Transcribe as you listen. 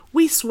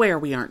We swear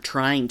we aren't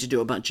trying to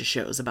do a bunch of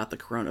shows about the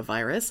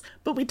coronavirus,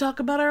 but we talk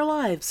about our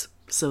lives,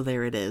 so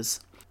there it is.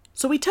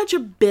 So we touch a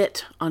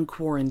bit on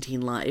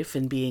quarantine life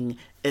and being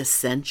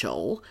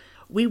essential.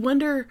 We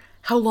wonder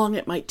how long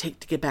it might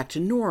take to get back to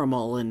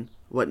normal and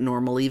what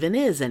normal even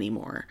is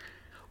anymore.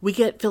 We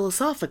get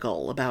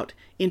philosophical about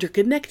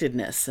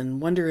interconnectedness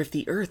and wonder if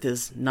the Earth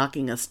is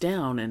knocking us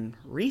down and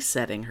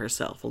resetting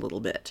herself a little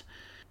bit.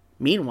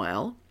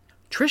 Meanwhile,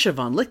 Trisha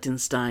von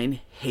Lichtenstein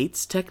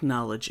hates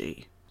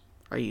technology.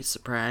 Are you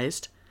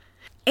surprised?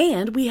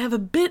 And we have a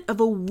bit of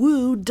a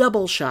woo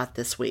double shot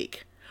this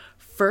week.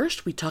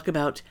 First, we talk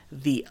about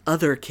the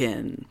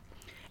otherkin.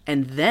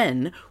 And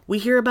then we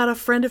hear about a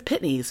friend of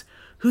Pitney's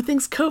who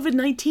thinks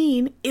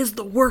COVID-19 is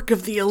the work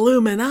of the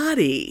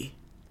Illuminati.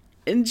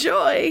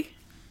 Enjoy!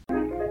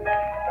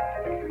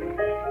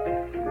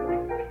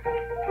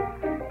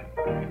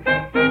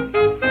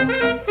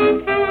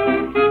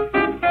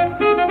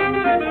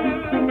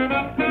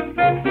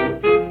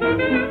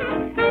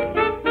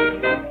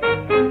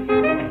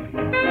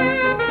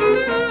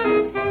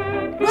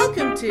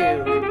 Welcome to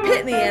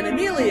Pitney and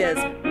Amelia's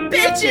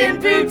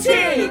Bitchin'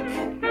 Boutique!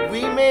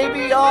 We may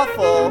be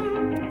awful,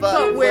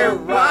 but we're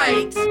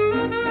right!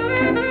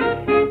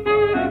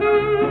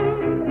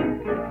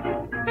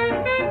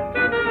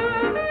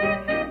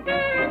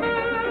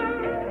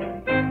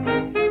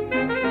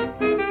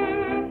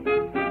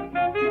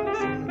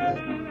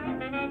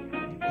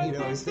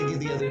 I was thinking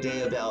the other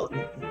day about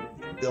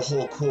the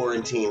whole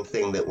quarantine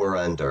thing that we're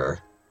under.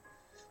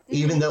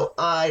 Even though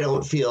I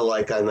don't feel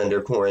like I'm under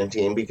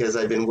quarantine because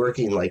I've been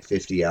working like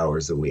 50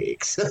 hours a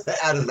week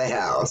out of the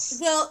house.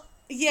 Well,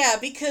 yeah,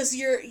 because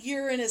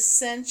you're an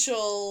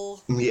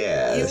essential...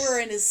 Yes. You are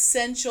an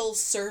essential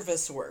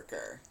service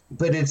worker.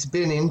 But it's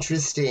been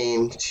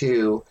interesting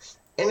to...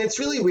 And it's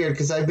really weird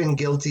because I've been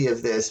guilty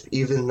of this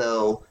even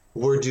though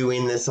we're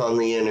doing this on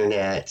the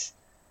internet.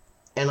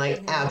 And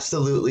I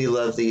absolutely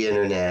love the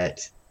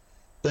internet.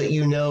 But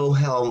you know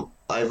how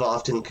I've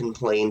often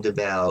complained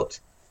about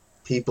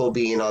people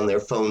being on their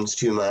phones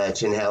too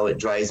much and how it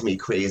drives me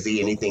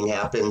crazy. Anything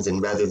happens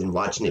and rather than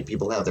watching it,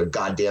 people have their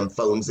goddamn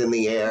phones in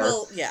the air.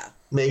 Well, yeah.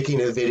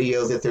 Making a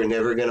video that they're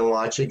never going to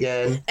watch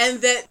again.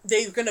 And that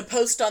they're going to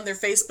post on their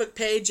Facebook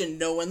page and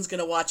no one's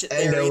going to watch it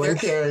there either. And no one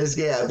cares,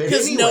 yeah.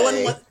 Because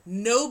anyway,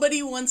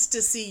 nobody wants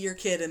to see your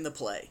kid in the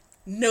play.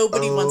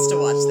 Nobody wants to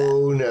watch that.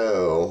 Oh,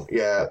 no.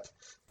 Yeah.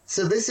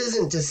 So this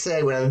isn't to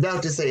say, what I'm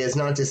about to say is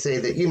not to say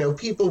that,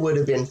 people would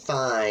have been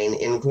fine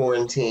in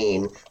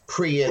quarantine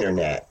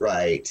pre-internet,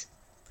 right?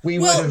 We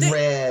would have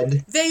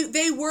read...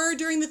 They were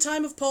during the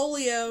time of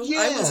polio.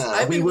 Yeah,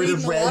 I've been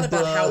reading a lot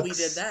about how we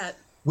did that.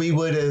 We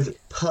would have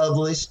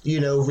published,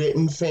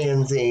 written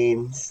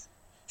fanzines.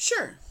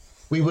 Sure.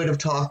 We would have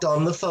talked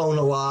on the phone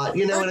a lot.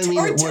 You know what I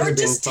mean? It would have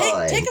been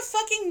fine. Take a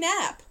fucking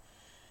nap.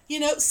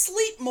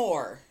 Sleep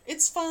more.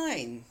 It's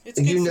fine. It's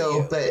good for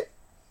you. But...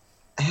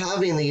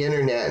 having the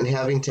internet and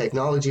having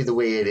technology the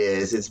way it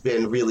is, it's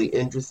been really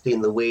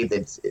interesting the way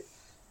that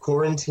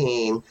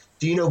quarantine...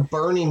 Do you know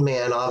Burning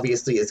Man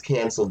obviously is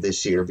canceled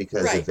this year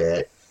because of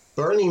it.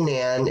 Burning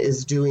Man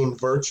is doing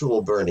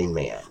virtual Burning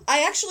Man.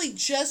 I actually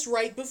just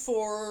right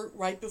before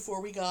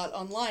we got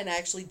online, I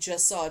actually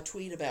just saw a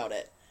tweet about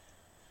it.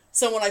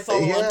 Someone I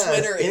follow on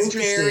Twitter is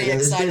very excited about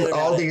it. There's been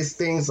all these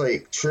things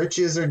like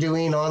churches are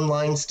doing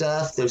online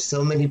stuff. There's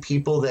so many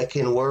people that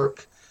can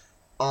work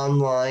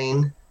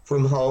online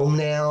from home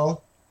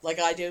now. Like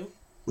I do.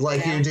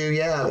 Like you do,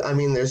 yeah. I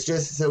mean, there's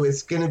just... So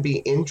it's going to be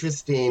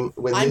interesting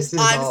when this is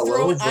all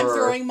over. I'm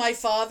throwing my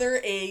father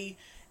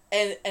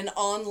an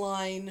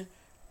online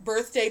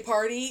birthday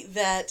party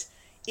that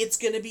it's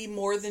going to be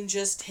more than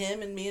just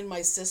him and me and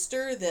my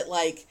sister. That,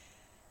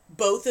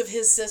 both of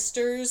his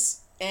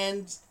sisters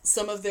and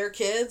some of their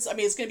kids... I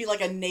mean, it's going to be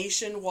like a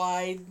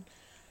nationwide...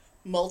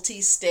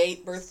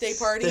 multi-state birthday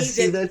party.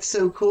 That's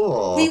so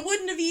cool. We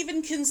wouldn't have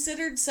even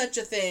considered such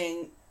a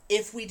thing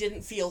if we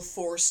didn't feel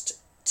forced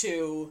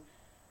to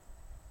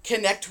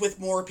connect with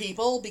more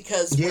people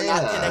because we're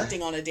not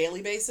connecting on a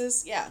daily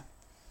basis. Yeah.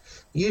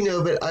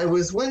 But I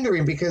was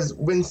wondering because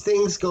when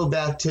things go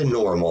back to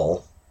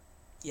normal.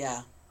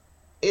 Yeah.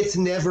 It's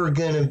never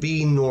going to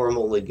be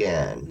normal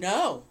again.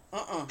 No.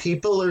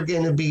 People are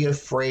going to be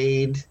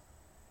afraid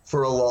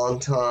for a long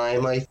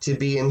time to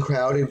be in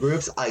crowded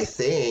groups.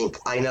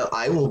 I know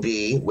I will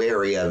be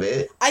wary of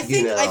it. I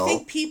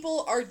think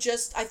people are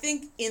just,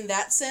 in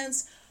that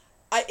sense,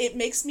 it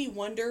makes me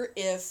wonder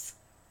if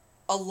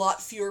a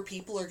lot fewer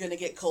people are going to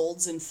get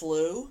colds and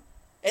flu,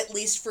 at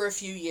least for a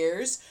few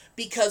years,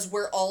 because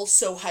we're all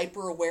so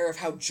hyper aware of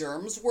how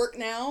germs work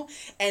now,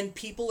 and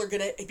people are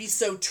going to be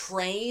so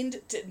trained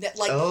to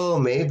oh,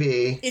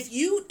 maybe. If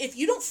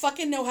you don't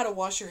fucking know how to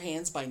wash your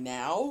hands by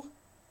now,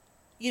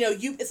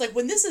 it's like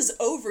when this is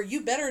over,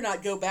 you better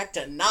not go back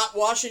to not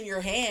washing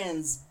your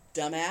hands,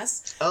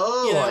 dumbass.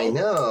 Oh, I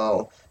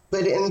know.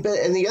 But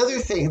the other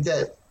thing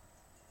that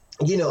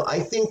I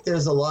think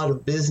there's a lot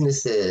of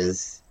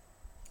businesses,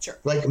 sure,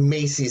 like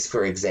Macy's,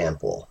 for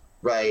example,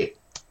 right?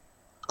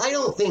 I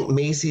don't think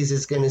Macy's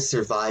is going to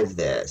survive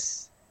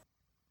this.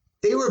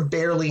 they were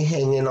barely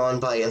hanging on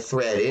by a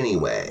thread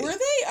anyway. Were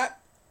they?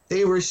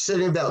 They were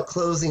shitting about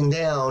closing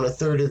down a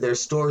third of their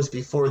stores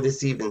before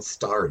this even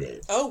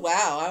started. Oh,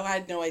 wow. I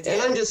had no idea.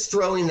 And I'm just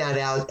throwing that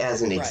out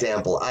as an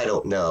example. I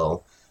don't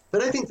know.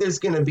 But I think there's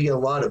going to be a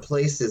lot of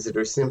places that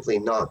are simply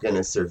not going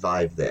to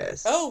survive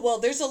this. Oh, well,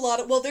 there's a lot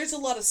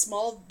of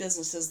small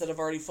businesses that have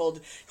already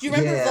folded. Do you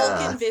remember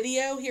Vulcan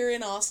Video here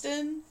in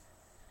Austin?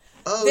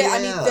 Oh, yeah.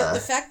 I mean, the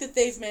fact that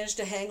they've managed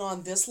to hang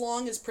on this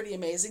long is pretty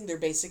amazing. They're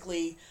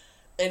basically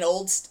an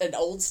old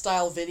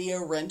style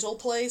video rental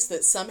place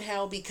that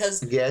somehow,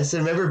 because... Yes,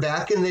 and remember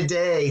back in the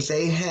day,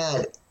 they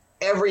had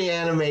every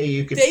anime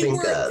you could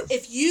think of.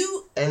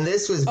 And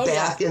this was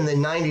back in the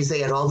 90s. They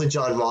had all the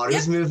John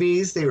Waters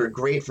movies. They were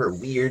great for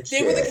weird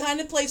shit. They were the kind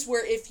of place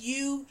where if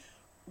you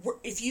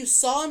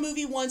saw a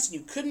movie once and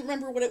you couldn't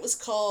remember what it was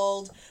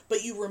called,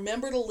 but you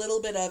remembered a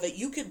little bit of it,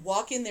 you could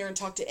walk in there and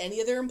talk to any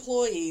of their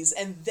employees,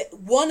 and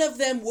one of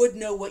them would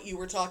know what you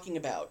were talking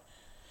about.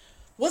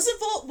 Wasn't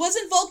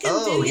Vulcan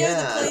Video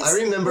the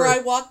place where I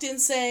walked in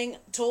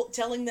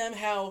telling them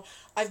how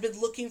I've been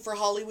looking for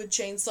Hollywood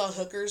chainsaw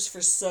hookers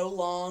for so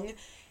long,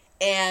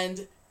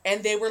 and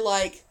they were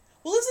like,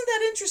 well, isn't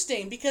that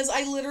interesting? Because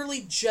I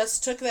literally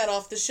just took that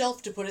off the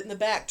shelf to put it in the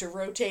back to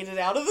rotate it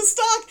out of the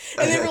stock.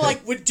 And they were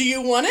like, well, do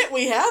you want it?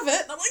 We have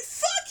it. And I'm like,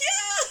 fuck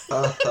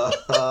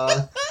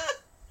yeah!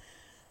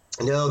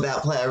 No,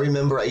 I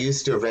remember I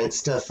used to rent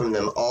stuff from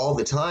them all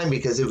the time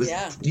because it was,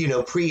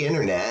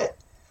 pre-internet.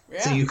 Yeah.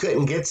 So you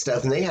couldn't get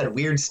stuff, and they had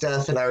weird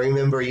stuff, and I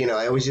remember,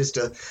 I always used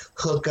to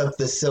hook up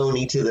the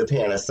Sony to the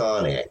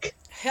Panasonic.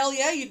 Hell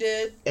yeah, you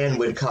did. And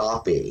would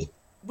copy.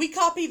 We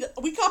copied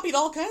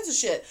all kinds of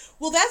shit.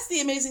 Well, that's the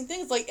amazing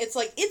thing.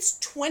 It's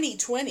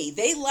 2020.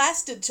 They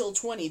lasted till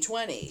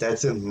 2020.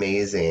 That's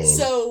amazing.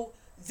 So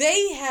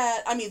they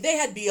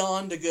had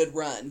beyond a good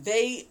run.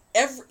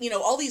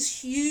 All these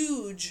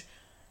huge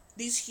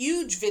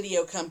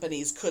video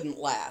companies couldn't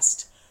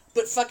last,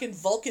 but fucking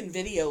Vulcan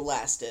Video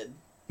lasted.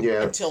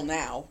 Yeah. Until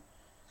now.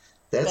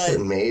 That's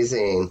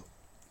amazing.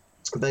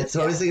 But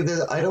so I was thinking,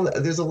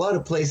 there's a lot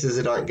of places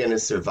that aren't going to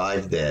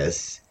survive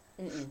this.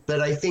 Mm-mm.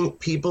 But I think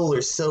people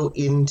are so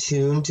in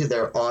tune to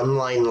their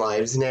online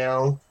lives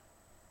now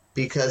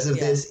because of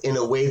this in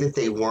a way that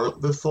they weren't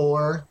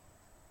before.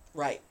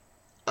 Right.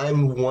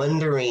 I'm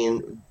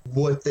wondering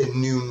what the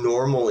new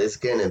normal is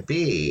going to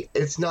be.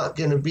 It's not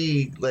going to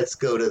be, let's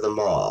go to the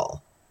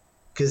mall.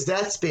 Because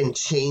that's been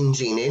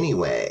changing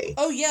anyway.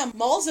 Oh, yeah.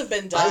 Malls have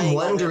been dying. I'm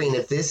wondering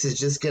if this is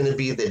just going to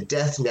be the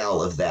death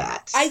knell of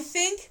that. I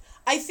think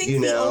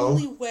the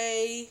only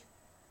way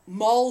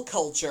mall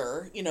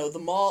culture, the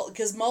mall...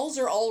 Because malls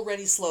are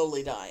already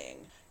slowly dying.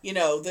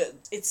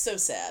 It's so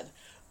sad.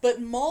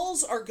 But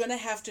malls are going to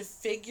have to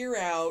figure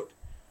out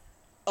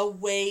a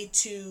way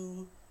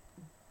to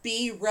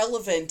be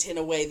relevant in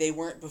a way they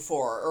weren't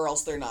before, or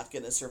else they're not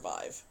going to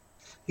survive.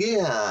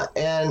 Yeah,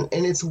 and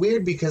it's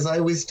weird because I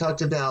always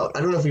talked about, I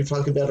don't know if we've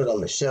talked about it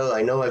on the show,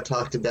 I know I've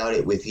talked about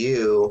it with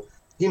you,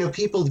 young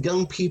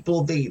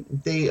people,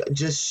 they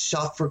just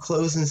shop for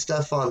clothes and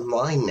stuff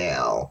online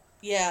now.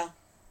 Yeah.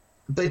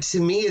 But to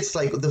me, it's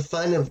like the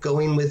fun of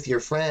going with your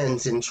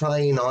friends and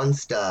trying on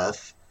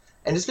stuff,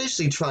 and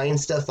especially trying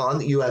stuff on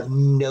that you have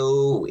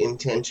no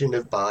intention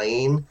of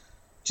buying,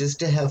 just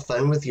to have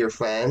fun with your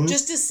friends.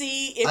 Just to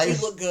see if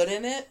you look good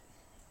in it.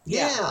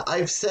 Yeah,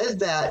 I've said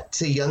that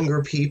to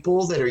younger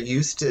people that are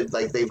used to,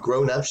 they've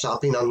grown up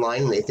shopping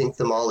online and they think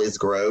the mall is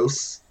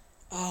gross.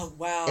 Oh,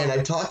 wow. And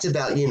I've talked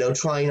about,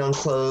 trying on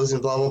clothes and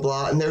blah, blah,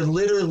 blah. And they're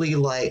literally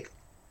like,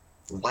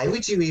 why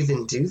would you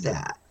even do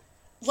that?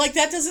 Like,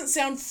 that doesn't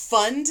sound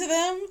fun to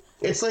them?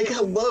 It's like,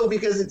 hello,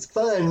 because it's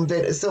fun.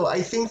 But so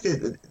I think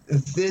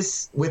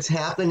that what's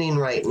happening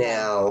right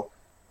now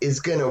is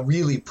going to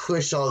really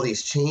push all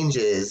these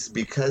changes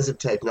because of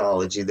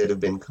technology that have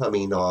been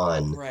coming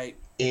on. Right.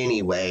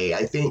 Anyway,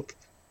 I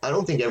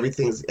don't think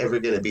everything's ever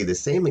going to be the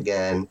same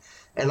again.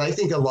 And I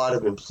think a lot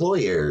of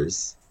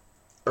employers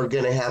are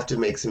going to have to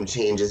make some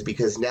changes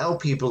because now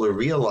people are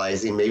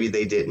realizing maybe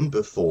they didn't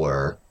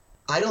before.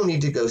 I don't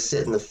need to go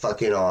sit in the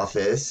fucking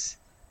office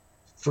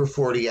for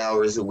 40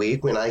 hours a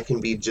week when I can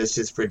be just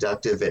as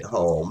productive at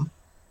home.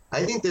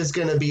 I think there's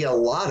going to be a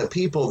lot of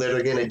people that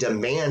are going to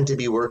demand to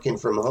be working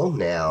from home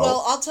now.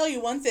 Well, I'll tell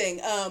you one thing.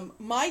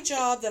 My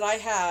job that I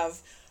have,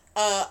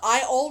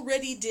 I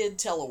already did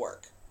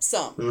telework.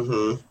 Some.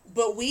 Mm-hmm.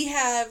 But we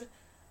have,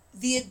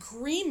 the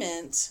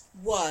agreement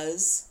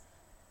was,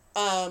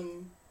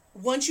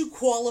 once you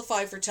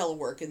qualify for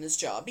telework in this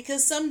job,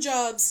 because some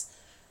jobs,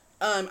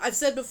 I've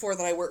said before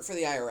that I work for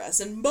the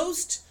IRS, and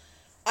most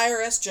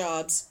IRS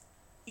jobs,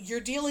 you're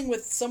dealing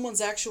with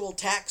someone's actual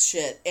tax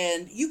shit,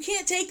 and you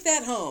can't take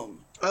that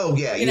home. Oh,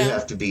 yeah, you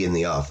have to be in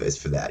the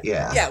office for that,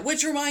 yeah. Yeah,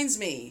 which reminds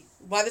me,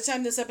 by the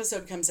time this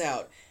episode comes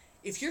out,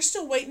 if you're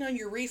still waiting on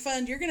your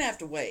refund, you're going to have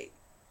to wait.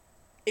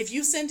 If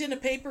you send in a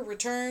paper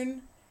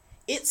return,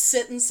 it's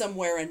sitting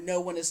somewhere and no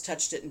one has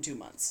touched it in 2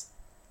 months.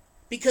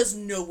 Because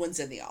no one's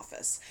in the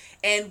office.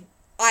 And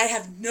I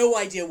have no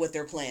idea what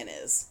their plan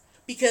is.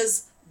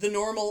 Because the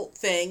normal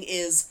thing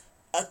is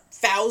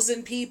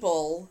 1,000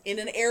 people in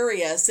an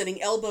area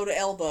sitting elbow to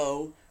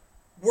elbow,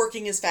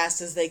 working as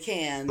fast as they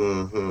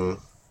can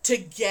to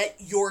get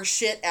your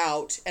shit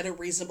out at a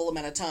reasonable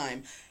amount of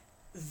time.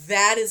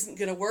 That isn't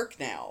going to work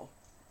now.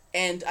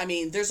 And, I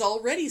mean, there's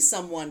already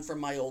someone from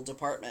my old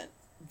department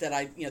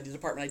the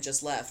department I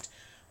just left,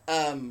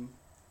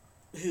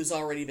 who's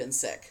already been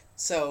sick.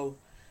 So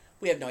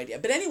we have no idea.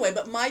 But anyway,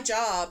 my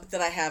job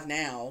that I have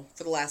now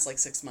for the last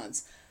 6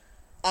 months,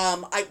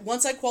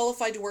 once I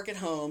qualified to work at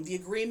home, the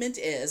agreement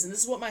is, and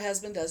this is what my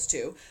husband does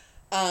too,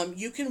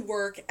 you can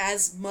work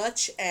as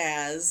much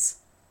as,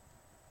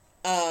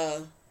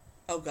 what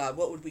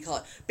would we call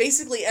it?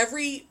 Basically,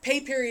 every pay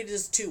period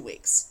is 2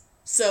 weeks.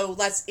 So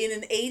that's in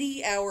an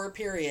 80-hour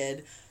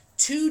period,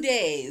 2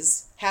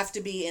 days have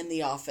to be in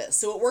the office.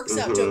 So it works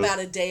out to about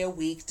a day a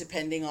week,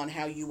 depending on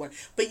how you want.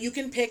 But you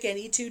can pick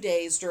any 2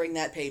 days during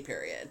that pay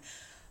period.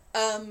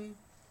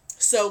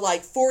 So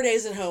 4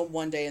 days at home,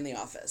 1 day in the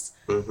office.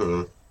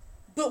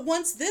 But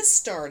once this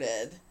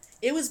started,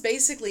 it was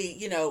basically,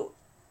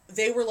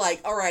 they were like,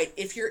 all right,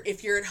 if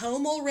you're at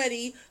home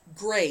already,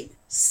 great,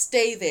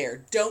 stay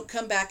there. Don't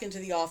come back into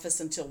the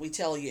office until we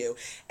tell you.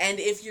 And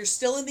if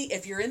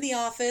you're in the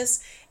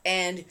office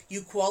and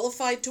you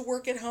qualified to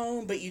work at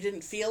home, but you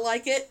didn't feel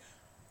like it,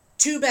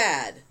 too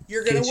bad.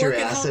 You're going to work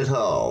at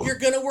home. You're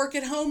going to work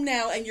at home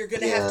now, and you're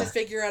going to have to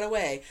figure out a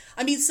way.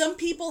 I mean, some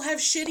people have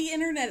shitty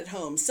internet at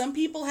home. Some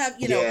people have,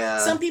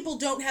 some people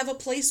don't have a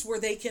place where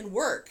they can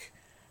work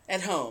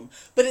at home.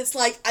 But it's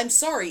like, I'm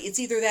sorry, it's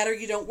either that or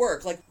you don't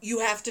work. You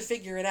have to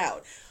figure it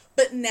out.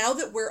 But now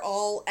that we're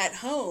all at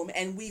home,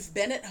 and we've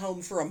been at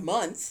home for a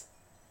month,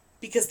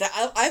 because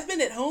I've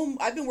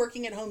been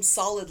working at home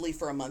solidly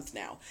for a month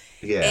now.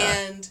 Yeah.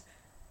 And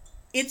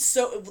it's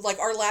so,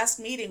 our last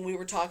meeting, we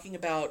were talking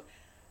about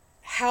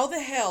how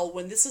the hell,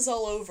 when this is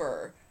all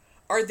over,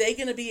 are they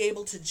going to be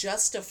able to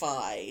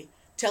justify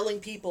telling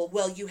people,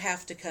 well, you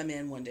have to come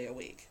in 1 day a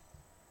week?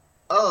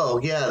 Oh,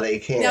 yeah, they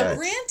can. Now,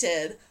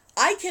 granted,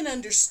 I can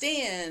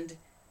understand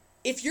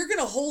if you're going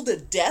to hold a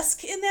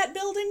desk in that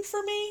building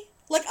for me,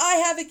 I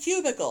have a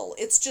cubicle,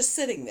 it's just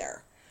sitting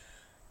there.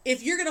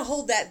 If you're going to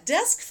hold that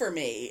desk for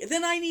me,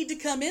 then I need to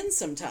come in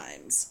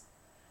sometimes.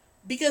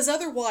 Because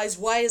otherwise,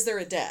 why is there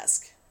a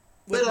desk?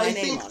 But I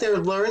think they're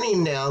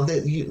learning now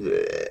that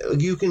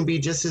you can be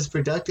just as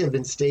productive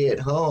and stay at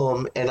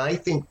home. And I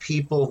think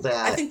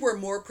I think we're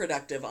more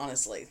productive,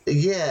 honestly.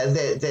 Yeah,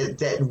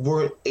 that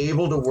weren't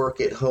able to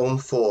work at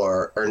home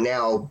are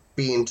now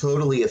being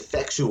totally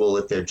effectual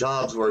at their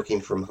jobs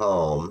working from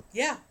home.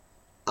 Yeah.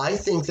 I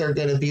think they're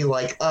going to be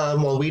like,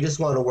 well, we just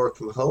want to work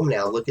from home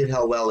now. Look at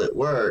how well it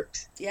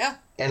worked. Yeah.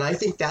 And I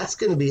think that's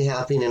going to be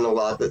happening a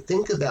lot. But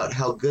think about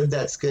how good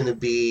that's going to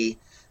be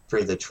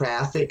for the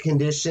traffic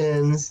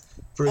conditions,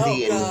 for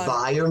the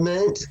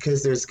environment,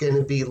 because there's going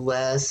to be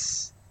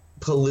less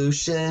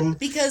pollution.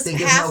 Because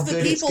half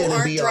the people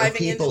aren't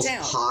driving into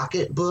town.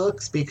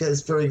 Pocketbooks,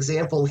 because, for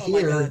example,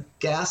 here,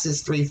 gas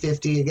is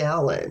 $3.50 a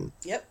gallon.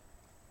 Yep.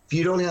 If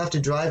you don't have to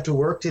drive to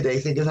work today,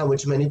 think of how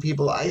much many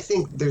people. I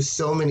think there's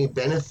so many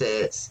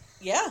benefits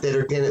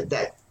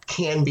that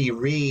can be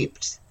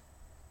reaped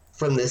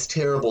from this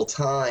terrible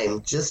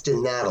time just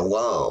in that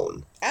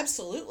alone.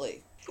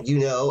 Absolutely.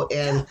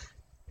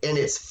 And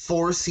it's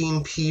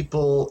forcing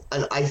people,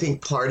 and I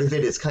think part of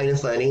it is kind of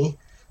funny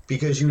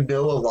because a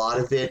lot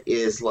of it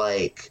is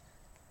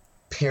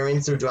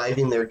parents are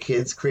driving their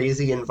kids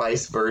crazy and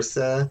vice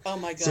versa. Oh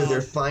my God. So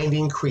they're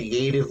finding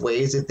creative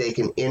ways that they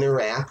can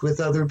interact with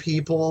other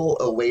people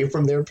away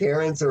from their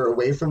parents or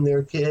away from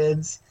their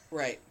kids.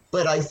 Right.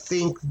 But I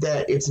think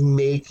that it's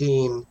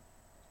making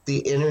the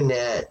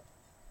internet,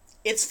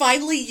 it's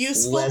finally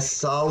useful, less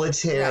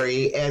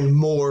solitary and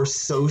more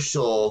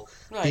social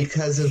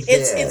because of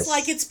this. It's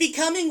like it's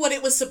becoming what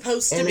it was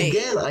supposed to be. And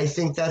again, I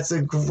think that's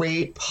a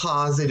great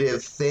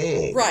positive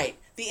thing. Right.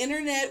 The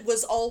internet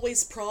was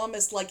always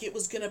promised it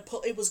was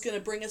gonna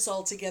bring us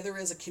all together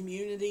as a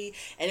community,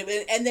 and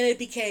then it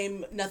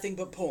became nothing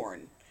but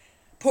porn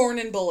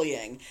and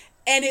bullying,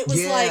 and it was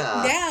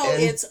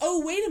it's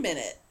wait a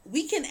minute,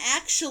 we can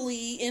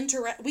actually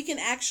interact, we can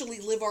actually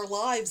live our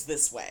lives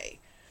this way.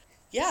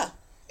 Yeah.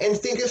 And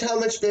think of how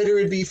much better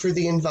it'd be for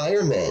the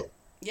environment.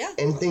 Yeah.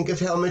 And think of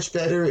how much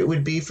better it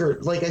would be for,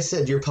 like I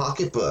said, your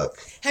pocketbook.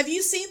 Have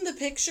you seen the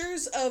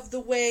pictures of the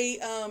way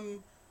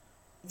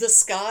the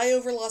sky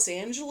over Los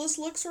Angeles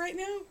looks right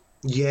now?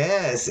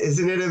 Yes.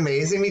 Isn't it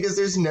amazing? Because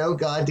there's no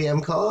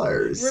goddamn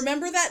cars.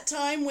 Remember that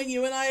time when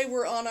you and I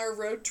were on our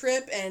road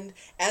trip, and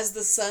as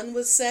the sun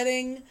was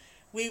setting,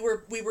 we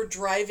were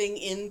driving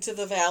into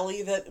the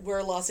valley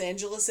where Los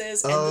Angeles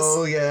is.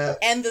 And yeah.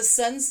 And the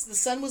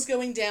sun was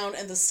going down,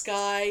 and the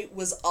sky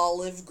was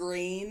olive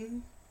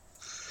green.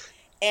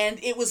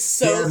 And it was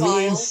so vile.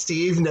 Me and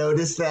Steve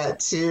noticed that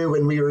too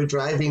when we were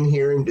driving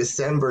here in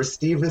December.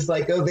 Steve was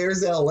like, oh,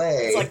 there's LA.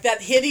 It's like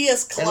that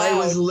hideous cloud. And I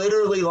was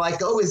literally like,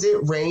 oh, is it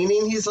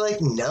raining? He's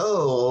like,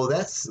 no,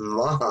 that's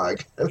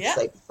smog. I was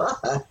like,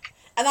 fuck.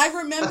 And I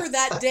remember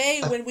that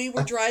day when we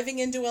were driving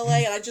into LA,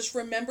 and I just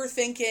remember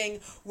thinking,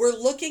 we're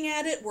looking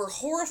at it, we're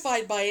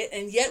horrified by it,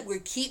 and yet we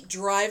keep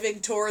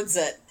driving towards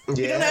it.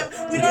 Yeah.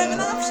 We don't have an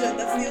option.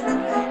 That's the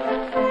only way.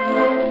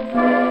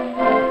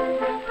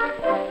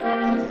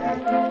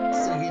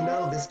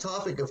 So, this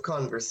topic of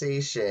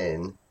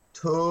conversation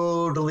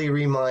totally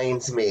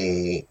reminds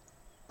me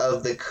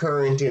of the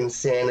current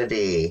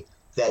insanity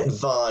that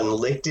von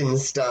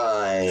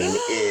Lichtenstein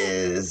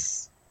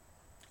is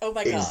Oh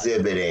my God.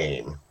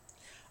 exhibiting.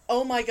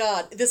 Oh my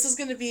God. This is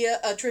going to be a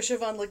Trisha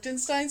von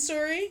Lichtenstein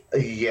story?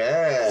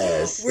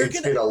 Yes.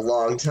 It's been a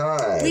long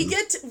time. We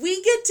get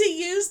to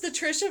use the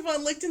Trisha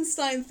von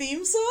Lichtenstein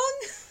theme song?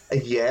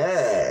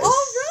 Yes. All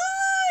right.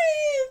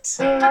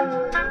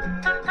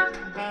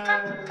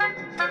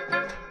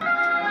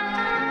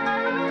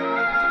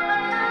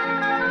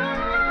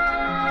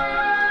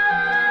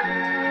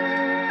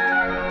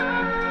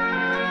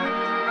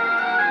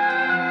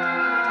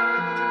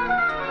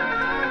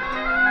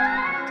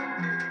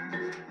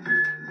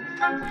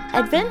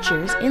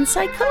 Adventures in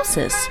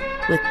Psychosis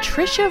with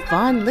Trisha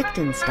von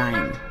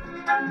Lichtenstein.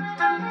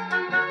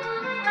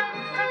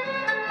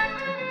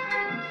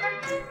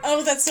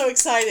 Oh, that's so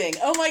exciting.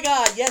 Oh my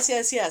God. Yes,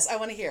 yes, yes. I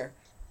want to hear.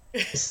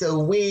 So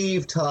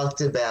we've talked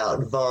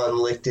about von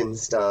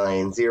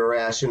Lichtenstein's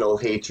irrational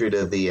hatred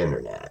of the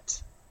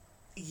internet.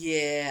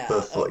 Yeah.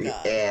 Before,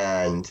 oh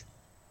God.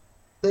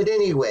 But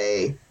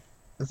anyway,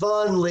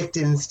 von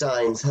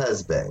Lichtenstein's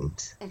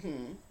husband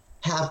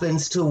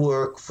happens to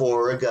work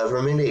for a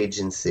government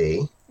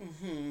agency,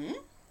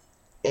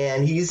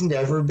 and he's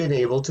never been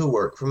able to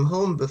work from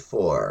home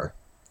before.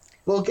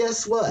 Well,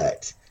 guess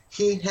what?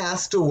 He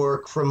has to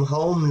work from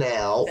home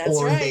now,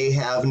 they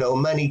have no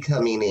money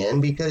coming in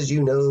because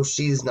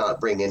she's not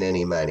bringing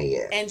any money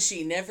in. And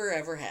she never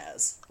ever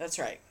has. That's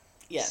right.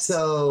 Yes.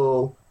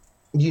 So,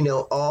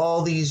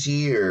 all these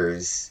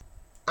years,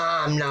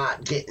 I'm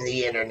not getting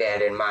the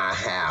internet in my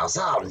house.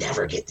 I'll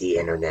never get the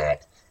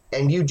internet.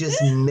 And you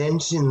just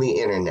mention the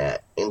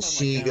internet, and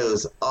she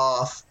goes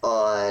off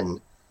on,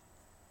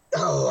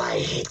 oh, I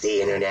hate the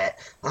internet.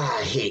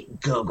 I hate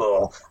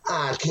Google.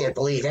 I can't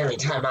believe every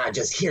time I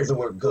just hear the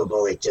word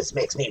Google, it just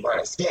makes me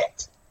want to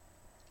spit.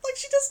 Like,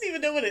 she doesn't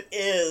even know what it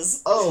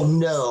is. Oh,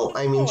 no.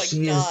 I mean,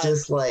 she God. is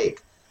just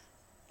like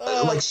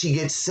she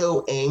gets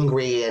so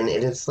angry, and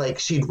it's like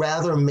she'd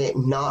rather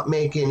not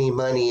make any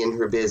money in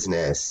her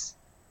business.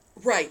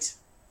 Right.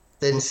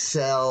 Than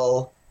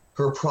sell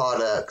her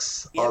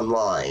products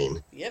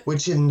online,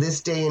 which in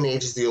this day and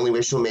age is the only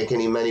way she'll make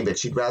any money, but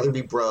she'd rather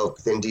be broke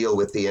than deal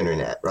with the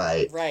internet,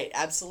 right? Right,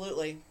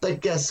 absolutely.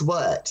 But guess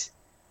what?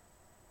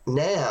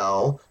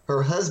 Now,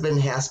 her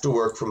husband has to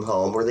work from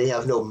home where they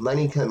have no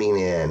money coming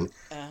in,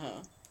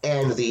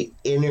 and the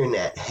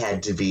internet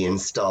had to be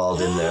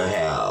installed in their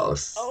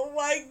house. Oh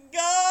my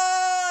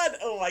God!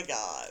 Oh my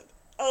God!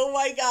 Oh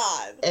my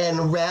God!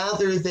 And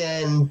rather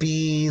than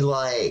be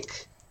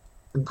like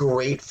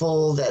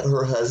grateful that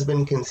her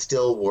husband can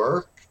still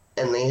work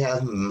and they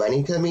have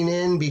money coming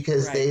in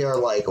because they are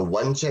like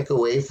one check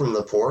away from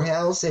the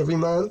poorhouse every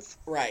month.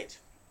 Right.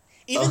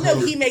 Even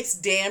though he makes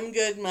damn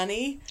good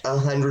money.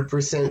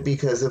 100%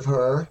 because of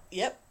her.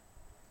 Yep.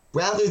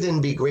 Rather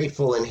than be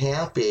grateful and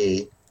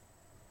happy,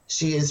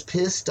 she is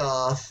pissed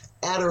off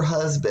at her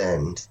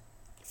husband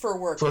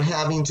for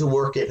having to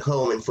work at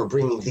home and for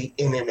bringing the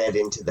internet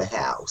into the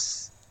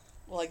house.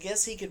 Well, I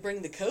guess he could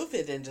bring the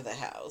COVID into the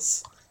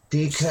house.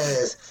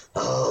 Because,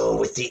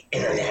 with the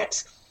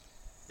internet,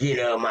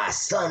 my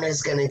son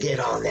is going to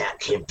get on that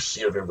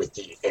computer with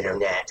the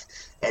internet,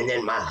 and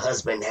then my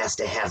husband has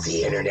to have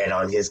the internet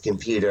on his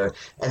computer,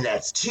 and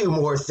that's 2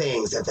 more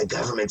things that the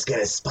government's going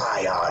to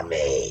spy on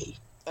me.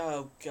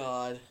 Oh,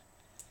 God.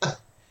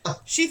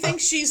 She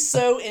thinks she's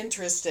so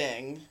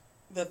interesting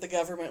that the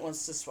government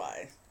wants to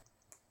spy.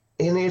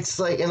 And it's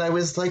like, and I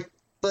was like,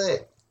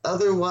 but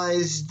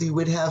otherwise they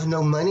would have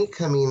no money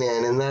coming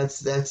in, and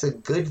that's a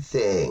good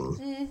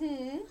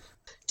thing.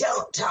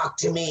 Don't talk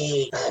to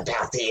me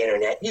about the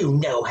internet. You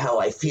know how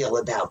I feel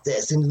about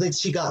this. And then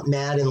she got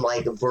mad and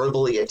like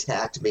verbally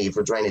attacked me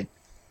for trying to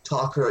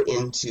talk her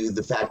into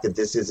the fact that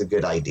this is a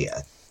good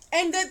idea.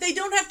 And that they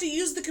don't have to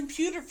use the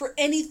computer for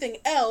anything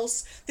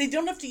else. They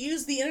don't have to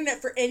use the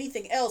internet for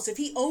anything else. If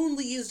he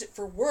only used it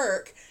for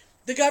work,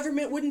 the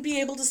government wouldn't be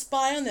able to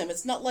spy on them.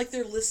 It's not like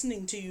they're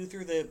listening to you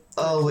through the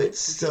it's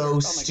so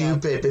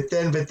stupid. But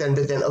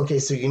then, okay,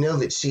 so you know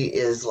that she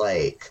is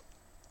like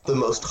the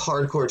most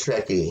hardcore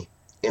Trekkie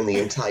in the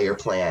entire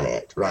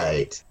planet,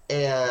 right?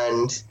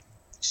 And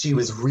she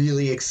was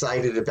really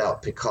excited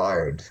about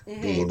Picard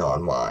being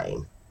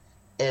online.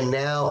 And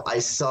now I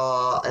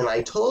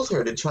told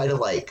her to try to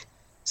like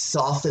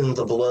soften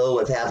the blow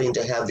of having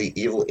to have the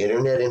evil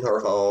internet in her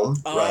home,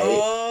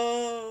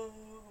 right?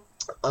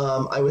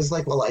 I was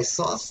like, well, I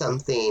saw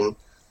something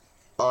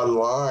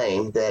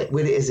online that,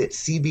 is it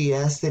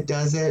CBS that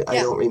does it? Yeah.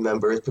 I don't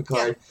remember. It's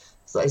Picard. Yeah.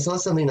 So I saw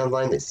something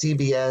online that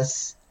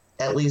CBS,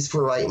 at least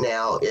for right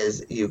now,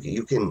 is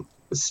you can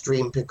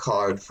stream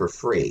Picard for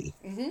free.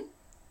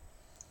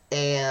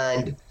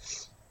 And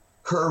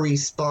her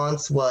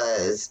response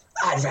was,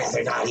 I'd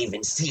rather not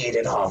even see it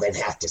at all than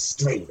have to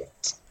stream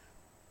it.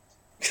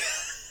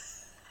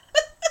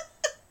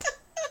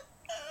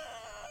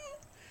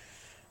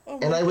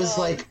 And I was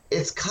like,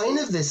 it's kind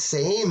of the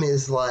same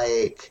as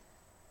like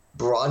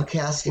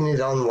broadcasting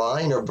it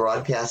online or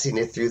broadcasting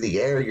it through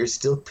the air. You're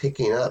still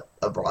picking up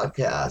a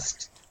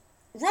broadcast.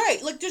 Right.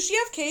 Like, does she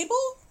have cable?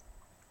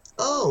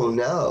 Oh,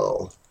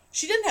 no.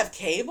 She didn't have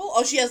cable?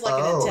 Oh, she has like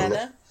an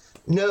antenna?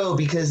 No,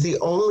 because the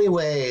only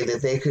way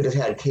that they could have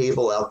had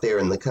cable out there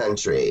in the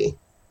country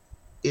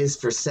is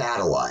for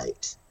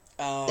satellite.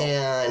 Oh.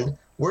 And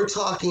we're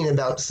talking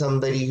about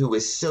somebody who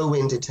was so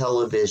into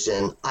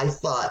television, I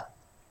thought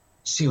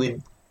she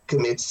would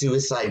commit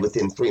suicide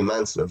within 3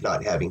 months of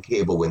not having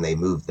cable when they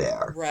moved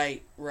there.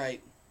 Right,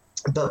 right.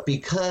 But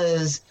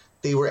because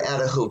they were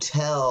at a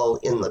hotel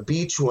in the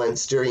beach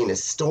once during a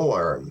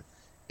storm,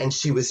 and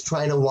she was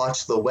trying to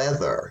watch the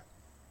weather,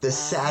 the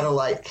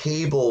satellite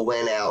cable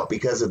went out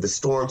because of the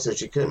storm, so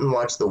she couldn't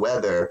watch the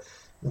weather.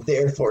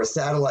 Therefore,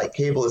 satellite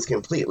cable is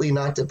completely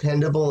not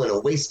dependable and a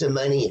waste of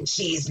money, and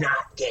she's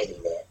not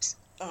getting it.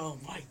 Oh,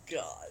 my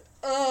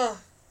God.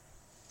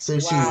 So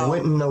she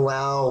wouldn't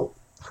allow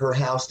her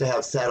house to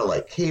have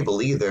satellite cable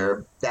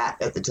either, that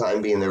at the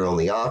time being their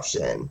only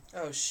option.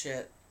 Oh,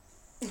 shit.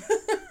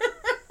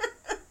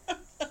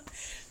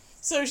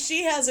 So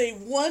she has a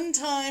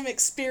one-time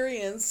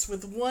experience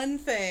with one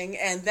thing,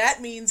 and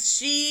that means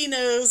she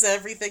knows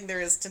everything there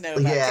is to know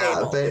about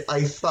cable. But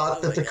I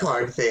thought the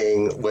Picard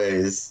thing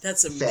was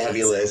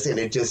fabulous, and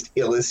it just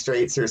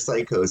illustrates her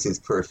psychosis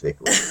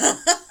perfectly.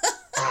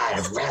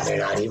 I'd rather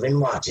not even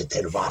watch it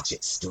than watch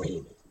it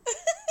streaming.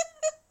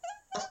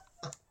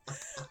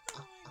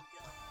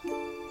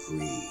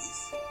 Breathe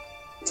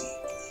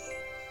deeply,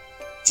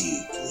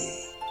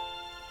 deeply.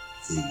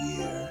 The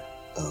year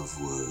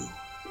of Wu.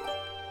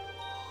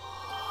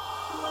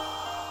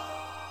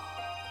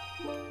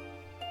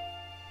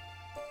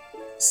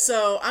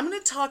 So I'm going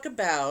to talk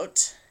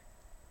about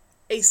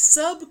a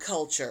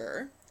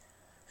subculture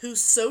who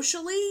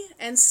socially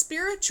and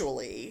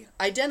spiritually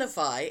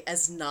identify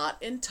as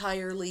not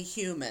entirely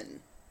human.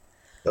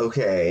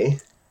 Okay.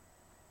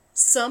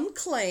 Some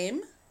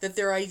claim that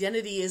their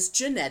identity is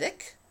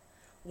genetic,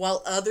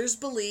 while others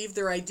believe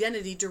their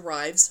identity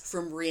derives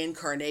from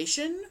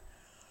reincarnation,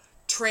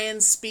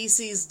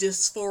 trans-species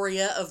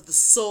dysphoria of the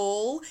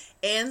soul,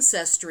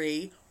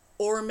 ancestry,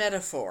 or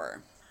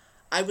metaphor.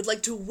 I would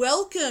like to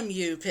welcome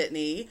you,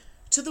 Pitney,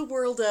 to the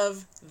world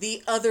of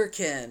the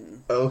otherkin.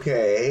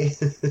 Okay.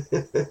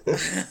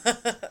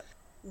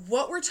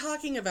 What we're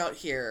talking about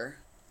here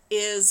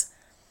is,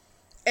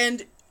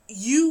 and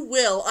you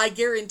will, I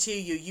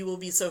guarantee you, you will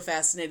be so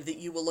fascinated that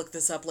you will look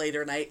this up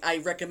later, and I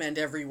recommend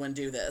everyone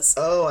do this.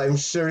 Oh, I'm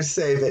sure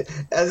save it.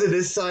 As an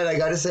aside, I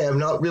gotta say, I'm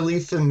not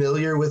really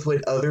familiar with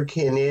what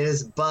otherkin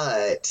is,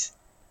 but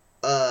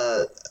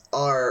I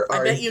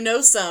bet you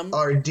know some.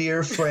 Our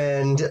dear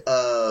friend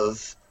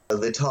of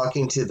the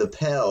Talking to the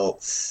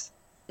Pelts,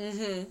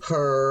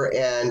 her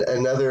and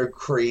another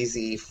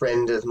crazy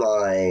friend of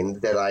mine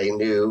that I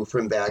knew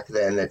from back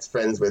then that's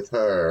friends with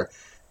her,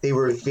 they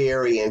were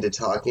very into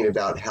talking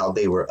about how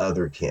they were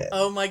otherkin.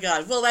 Oh my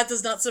God. Well, that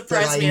does not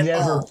surprise me at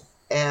all. I never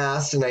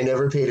asked and I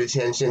never paid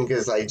attention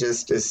because I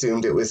just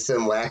assumed it was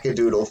some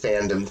wackadoodle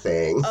fandom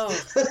thing. Oh.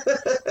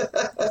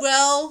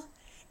 Well,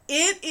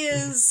 it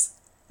is,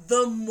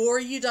 the more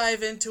you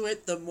dive into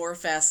it, the more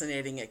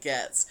fascinating it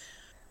gets.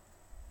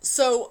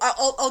 So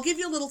I'll give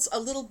you a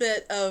little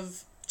bit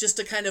of just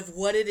a kind of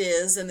what it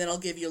is, and then I'll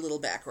give you a little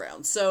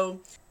background. So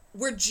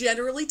we're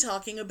generally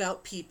talking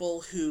about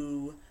people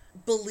who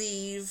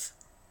believe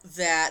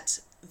that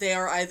they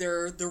are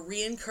either the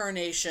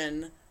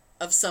reincarnation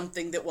of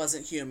something that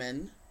wasn't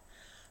human.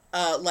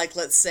 Like,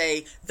 let's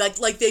say,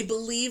 like they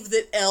believe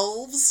that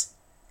elves,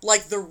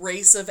 like the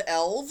race of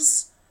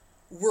elves,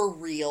 were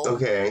real.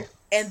 Okay.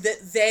 And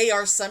that they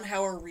are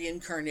somehow a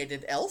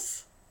reincarnated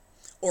elf,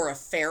 or a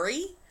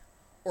fairy,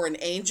 or an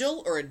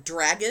angel, or a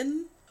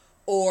dragon,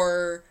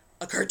 or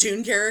a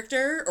cartoon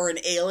character, or an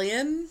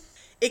alien.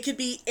 It could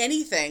be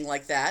anything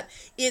like that.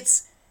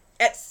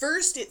 At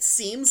first, it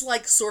seems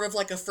like sort of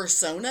like a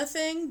fursona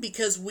thing,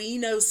 because we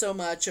know so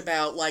much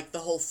about, like, the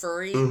whole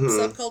furry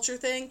subculture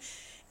thing,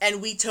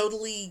 and we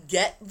totally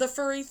get the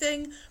furry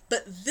thing,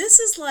 but this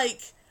is,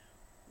 like,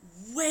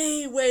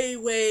 way, way,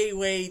 way,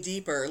 way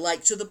deeper,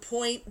 like, to the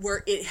point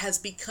where it has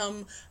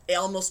become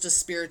almost a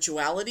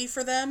spirituality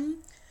for them.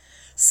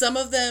 Some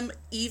of them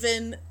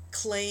even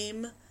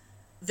claim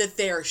that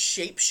they are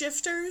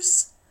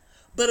shapeshifters,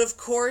 but of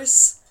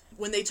course,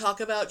 when they talk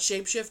about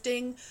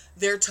shapeshifting,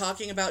 they're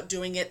talking about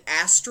doing it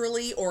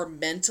astrally or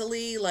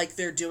mentally, like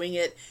they're doing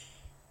it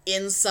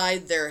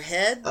inside their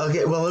head.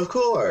 Okay, well, of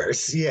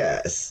course,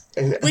 yes.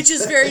 Which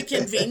is very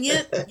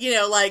convenient,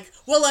 like,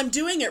 well, I'm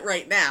doing it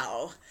right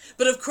now,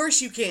 but of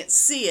course you can't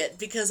see it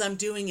because I'm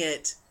doing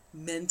it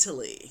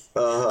mentally.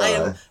 I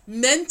am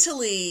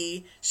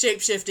mentally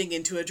shapeshifting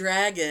into a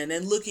dragon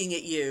and looking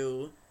at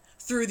you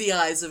through the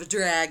eyes of a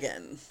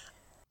dragon.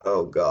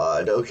 Oh,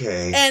 God,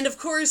 okay. And, of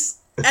course,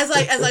 As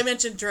I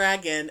mentioned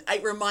dragon,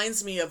 it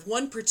reminds me of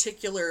one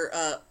particular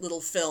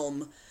little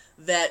film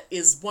that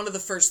is one of the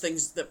first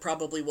things that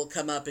probably will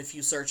come up if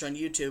you search on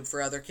YouTube for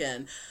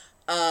Otherkin.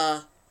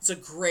 It's a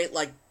great,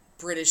 like,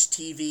 British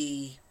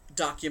TV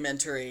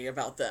documentary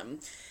about them.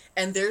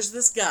 And there's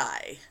this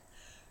guy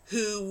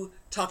who,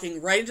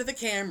 talking right into the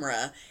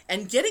camera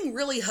and getting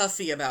really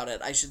huffy about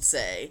it, I should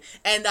say.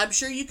 And I'm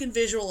sure you can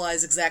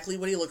visualize exactly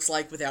what he looks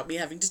like without me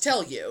having to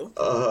tell you.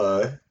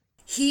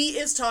 He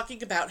is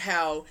talking about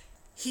how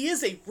he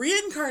is a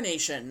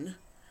reincarnation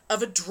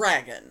of a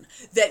dragon,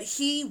 that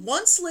he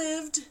once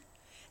lived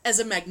as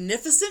a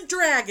magnificent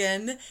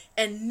dragon,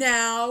 and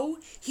now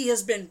he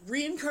has been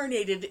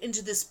reincarnated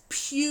into this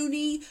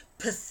puny,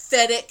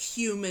 pathetic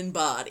human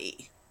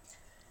body.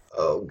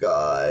 Oh,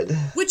 God.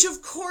 Which,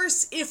 of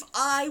course, if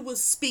I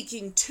was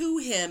speaking to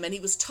him and he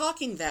was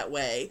talking that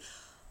way,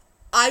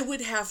 I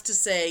would have to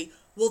say,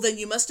 well, then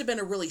you must have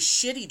been a really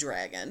shitty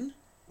dragon.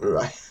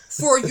 Right.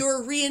 For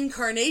your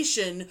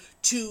reincarnation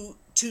to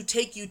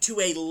take you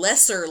to a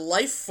lesser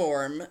life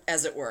form,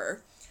 as it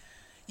were.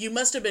 You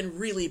must have been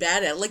really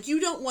bad at it. Like, you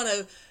don't want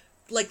to,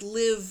 like,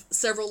 live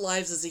several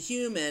lives as a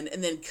human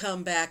and then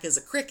come back as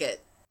a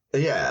cricket.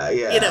 Yeah,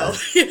 yeah. You know,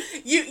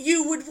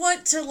 you would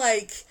want to,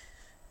 like,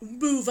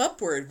 move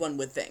upward, one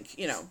would think,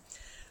 you know.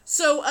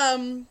 So,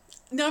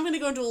 now I'm going to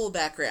go into a little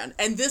background,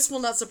 and this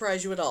will not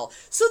surprise you at all.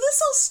 So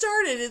this all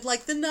started in,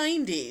 like, the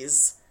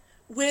 90s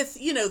with,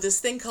 you know, this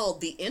thing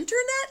called the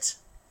internet.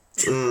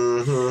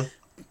 Mm-hmm.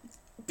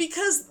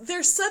 Because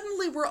there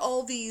suddenly were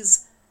all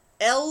these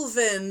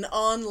elven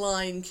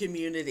online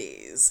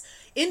communities.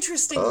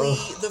 Interestingly,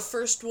 the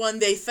first one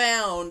they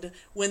found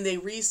when they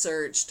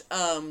researched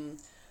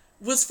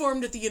was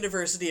formed at the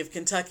University of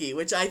Kentucky,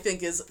 which I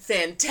think is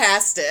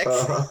fantastic.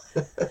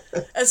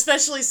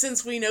 Especially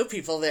since we know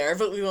people there,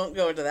 but we won't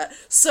go into that.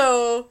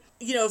 So,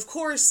 you know, of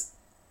course,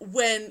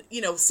 when,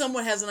 you know,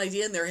 someone has an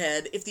idea in their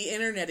head, if the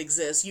internet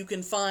exists, you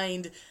can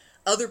find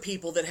other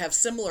people that have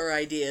similar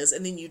ideas,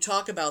 and then you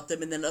talk about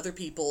them, and then other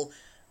people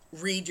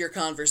read your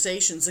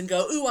conversations and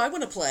go, ooh, I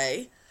want to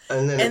play.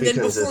 And then it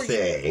becomes a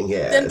thing,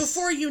 yes. Then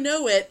before you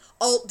know it,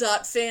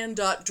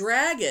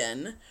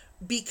 alt.fan.dragon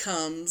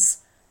becomes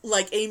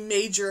like a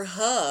major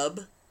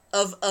hub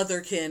of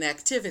Otherkin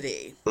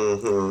activity.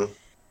 Mm-hmm.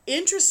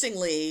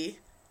 Interestingly,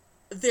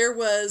 there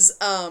was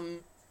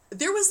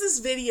this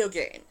video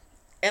game,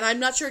 and I'm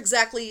not sure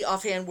exactly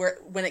offhand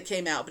when it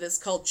came out, but it's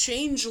called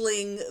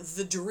Changeling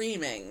the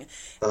Dreaming.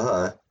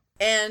 Uh-huh.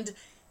 And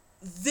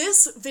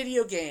this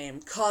video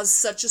game caused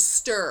such a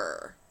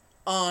stir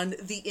on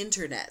the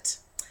internet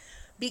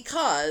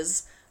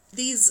because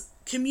these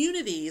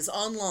communities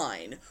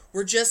online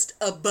were just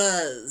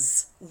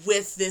abuzz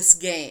with this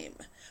game,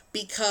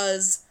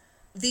 because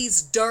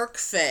these dark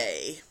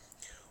fae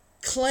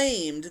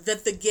claimed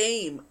that the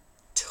game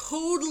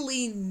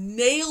totally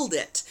nailed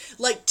it,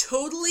 like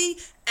totally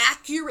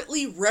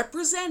accurately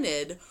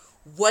represented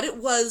what it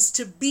was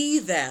to be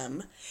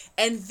them,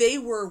 and they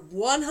were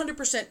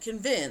 100%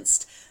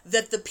 convinced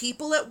that the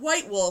people at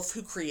White Wolf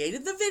who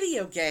created the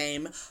video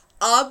game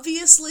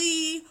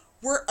obviously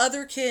were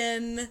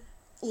Otherkin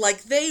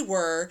like they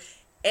were,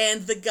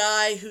 and the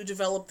guy who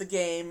developed the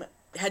game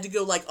had to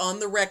go, like, on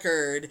the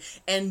record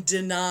and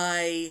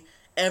deny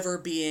ever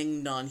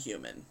being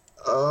non-human.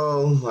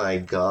 Oh my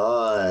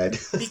God.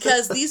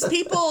 Because these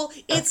people,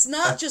 it's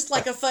not just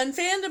like a fun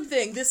fandom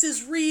thing. This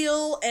is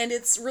real, and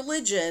it's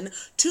religion,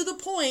 to the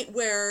point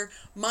where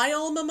my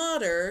alma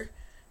mater,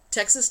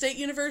 Texas State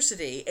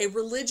University, a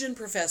religion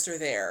professor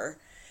there,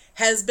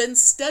 has been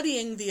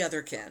studying the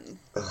Otherkin.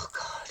 Oh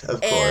God,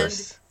 of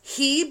course. And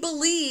he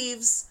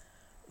believes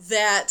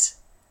that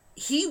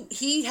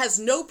he has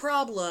no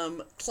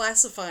problem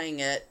classifying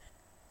it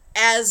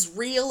as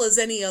real as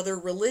any other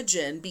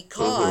religion,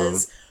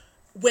 because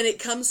when it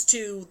comes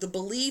to the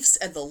beliefs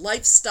and the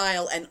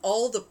lifestyle and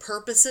all the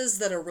purposes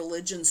that a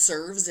religion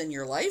serves in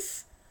your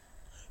life,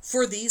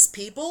 for these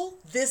people,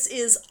 this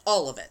is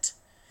all of it.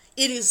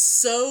 It is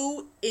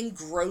so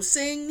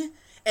engrossing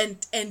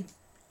and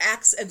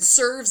acts and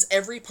serves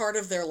every part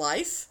of their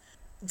life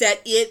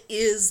that it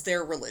is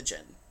their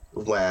religion.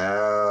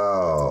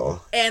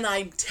 Wow. And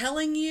I'm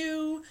telling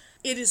you,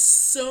 it is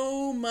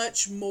so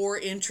much more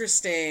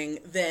interesting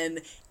than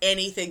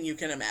anything you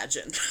can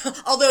imagine.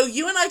 Although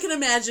you and I can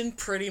imagine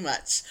pretty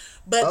much.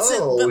 But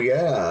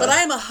yeah. But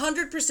I am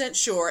 100%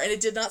 sure, and it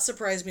did not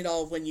surprise me at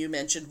all when you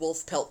mentioned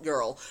Wolf Pelt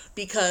Girl,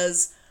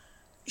 because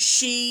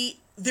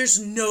there's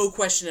no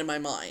question in my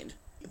mind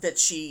that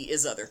she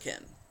is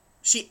Otherkin.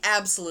 She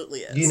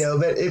absolutely is. You know,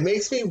 but it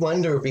makes me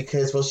wonder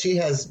because, well, she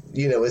has,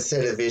 you know, a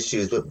set of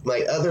issues, but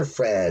my other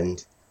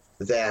friend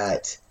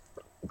that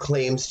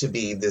claims to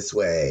be this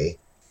way,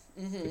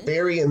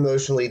 very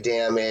emotionally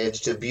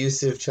damaged,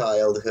 abusive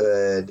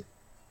childhood,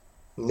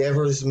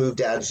 never has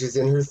moved out. She's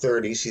in her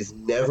 30s. She's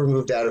never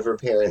moved out of her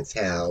parents'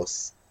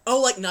 house.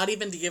 Oh, like not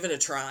even to give it a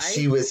try?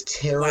 She was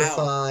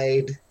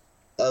terrified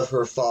of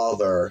her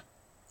father.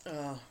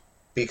 Oh.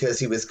 Because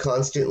he was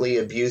constantly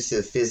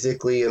abusive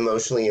physically,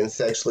 emotionally, and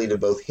sexually to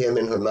both him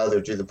and her mother,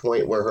 to the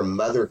point where her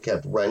mother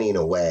kept running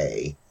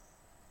away.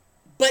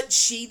 But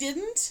she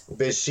didn't?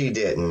 But she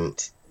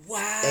didn't.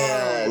 Wow.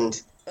 And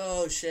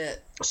oh,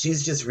 shit.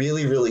 She's just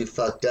really, really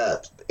fucked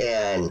up.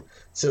 And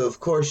so,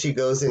 of course, she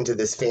goes into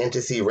this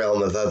fantasy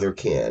realm of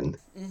otherkin.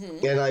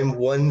 Mm-hmm. And I'm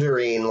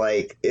wondering,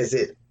 like, is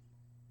it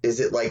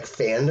like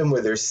fandom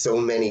where there's so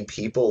many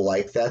people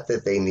like that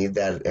they need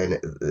that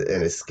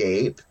an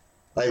escape?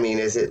 I mean,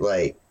 is it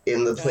like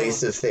in the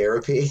place of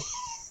therapy?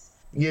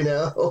 You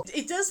know?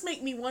 It does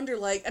make me wonder,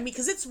 like, I mean,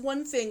 because it's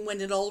one thing when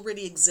it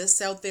already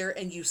exists out there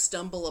and you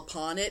stumble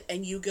upon it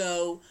and you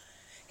go,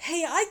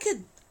 hey, I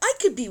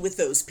could be with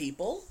those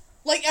people.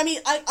 Like, I mean,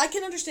 I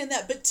can understand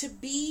that, but to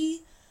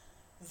be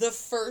the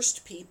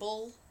first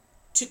people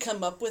to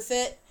come up with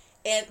it,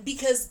 and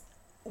because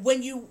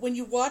when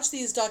you watch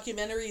these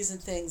documentaries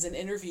and things and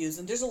interviews,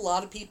 and there's a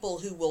lot of people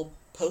who will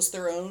post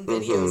their own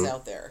videos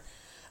out there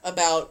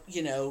about,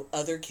 you know,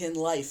 otherkin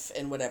life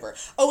and whatever.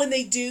 Oh, and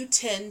they do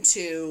tend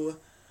to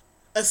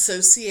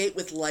associate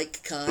with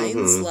like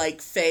kinds,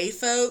 like fae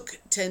folk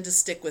tend to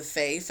stick with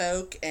fae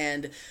folk,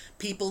 and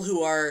people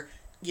who are,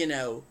 you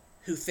know,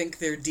 who think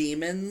they're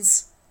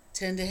demons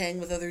tend to hang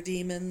with other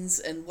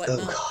demons and whatnot.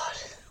 Oh, God.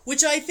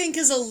 Which I think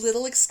is a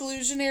little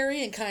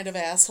exclusionary and kind of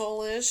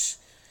asshole-ish.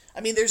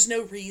 I mean, there's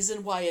no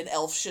reason why an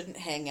elf shouldn't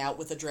hang out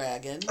with a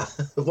dragon.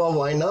 Well,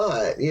 why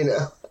not? You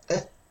know?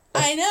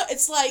 I know,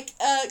 it's like,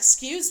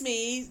 excuse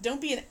me,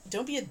 don't be a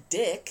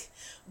dick,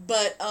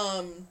 but,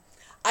 oh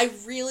my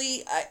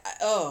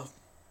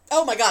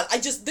God,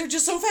 they're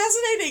just so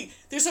fascinating.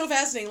 They're so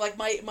fascinating. Like,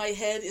 my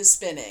head is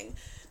spinning.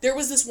 There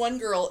was this one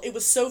girl, it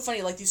was so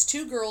funny, like, these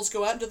two girls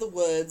go out into the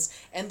woods,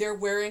 and they're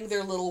wearing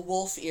their little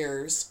wolf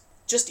ears,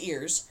 just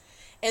ears,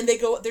 and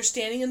they're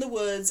standing in the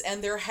woods,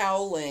 and they're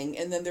howling,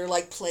 and then they're,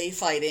 like, play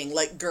fighting,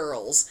 like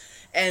girls,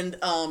 and,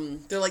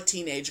 they're, like,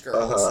 teenage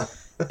girls.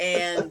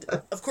 And,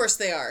 of course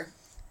they are.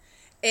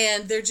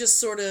 And they're just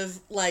sort of,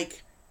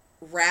 like,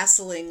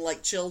 wrestling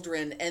like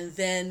children, and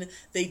then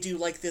they do,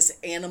 like, this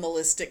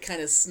animalistic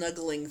kind of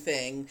snuggling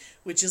thing,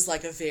 which is,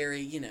 like, a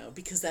very, you know,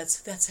 because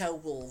that's how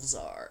wolves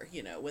are,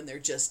 you know, when they're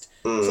just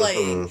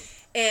playing.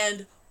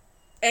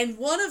 And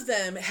one of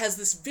them has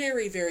this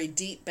very, very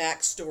deep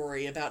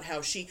backstory about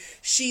how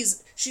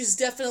she's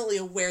definitely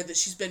aware that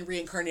she's been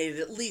reincarnated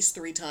at least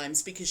 3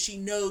 times, because she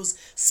knows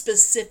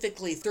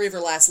specifically 3 of her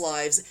last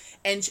lives,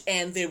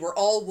 and they were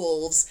all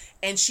wolves,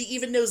 and she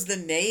even knows the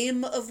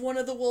name of one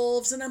of the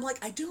wolves, and I'm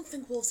like, I don't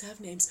think wolves have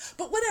names,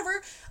 but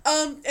whatever.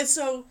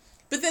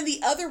 But then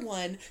the other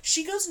one,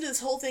 she goes into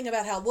this whole thing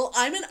about how, well,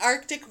 I'm an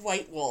Arctic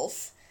white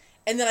wolf.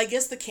 And then I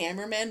guess the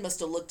cameraman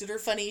must have looked at her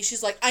funny.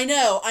 She's like, I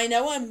know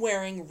I'm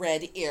wearing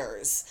red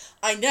ears.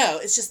 I know,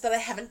 it's just that I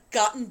haven't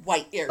gotten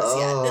white ears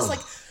yet. And it's like,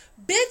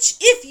 bitch,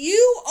 if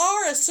you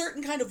are a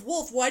certain kind of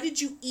wolf, why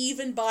did you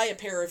even buy a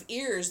pair of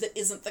ears that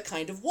isn't the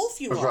kind of wolf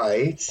you are?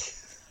 Right.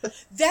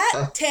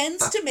 That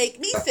tends to make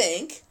me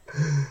think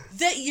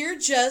that you're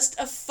just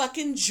a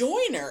fucking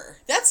joiner.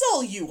 That's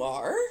all you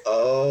are.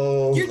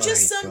 Oh, you're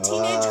just some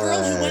teenage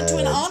girl who went to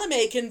an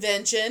anime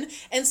convention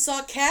and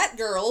saw cat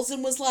girls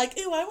and was like,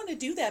 "Ooh, I want to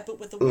do that, but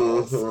with a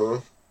wolf."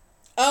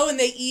 Oh, and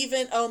they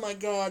even, oh my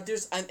God,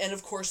 and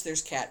of course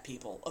there's cat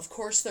people. Of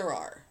course there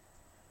are.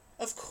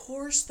 Of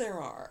course there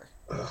are.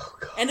 Oh,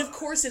 God. And of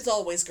course it's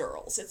always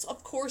girls.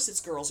 Of course it's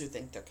girls who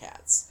think they're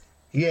cats.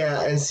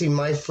 Yeah, and see,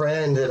 my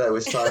friend that I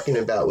was talking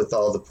about with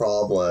all the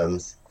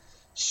problems,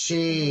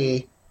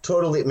 she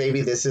totally,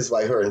 maybe this is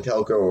why her and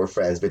Pelko were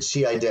friends, but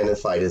she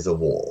identified as a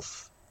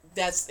wolf.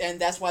 That's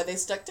why they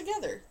stuck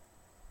together.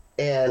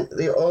 And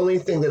the only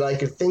thing that I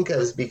could think of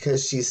is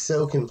because she's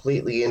so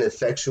completely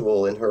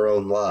ineffectual in her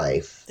own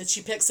life. Did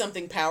she pick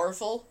something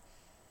powerful?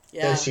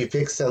 Yeah. And she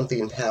picked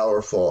something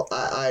powerful.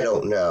 I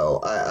don't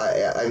know.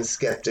 I'm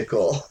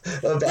skeptical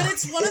about. But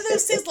it's one of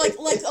those things, like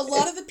a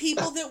lot of the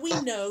people that we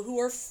know who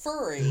are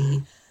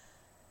furry,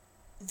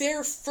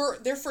 their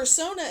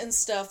fursona and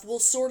stuff will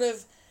sort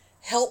of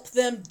help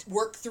them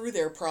work through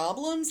their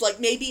problems. Like,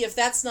 maybe if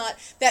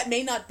that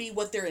may not be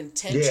what their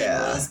intention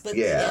was, but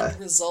the end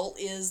result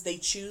is they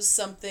choose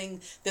something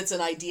that's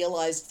an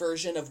idealized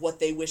version of what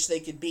they wish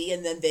they could be,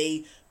 and then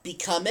they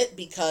become it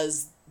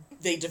because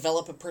they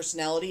develop a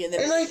personality, and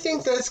I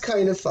think that's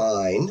kind of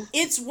fine.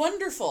 It's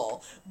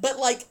wonderful, but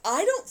like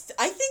I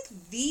think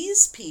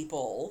these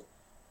people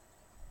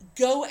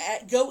go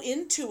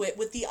into it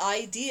with the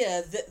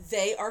idea that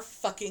they are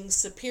fucking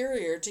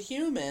superior to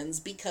humans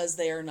because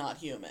they are not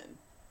human,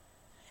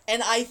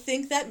 and I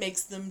think that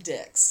makes them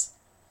dicks.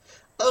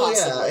 Oh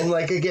possibly. Yeah, and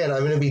like again,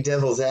 I'm going to be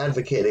devil's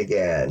advocate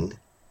again.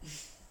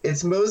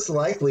 It's most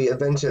likely a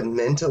bunch of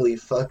mentally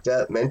fucked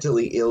up,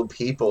 mentally ill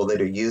people that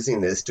are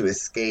using this to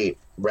escape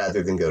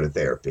rather than go to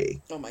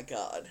therapy. Oh my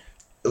God.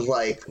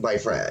 Like my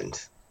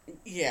friend.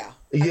 Yeah.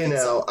 You know,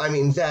 so. I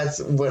mean, that's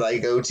what I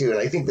go to, and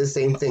I think the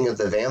same thing of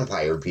the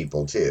vampire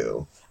people,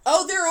 too.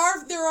 Oh, there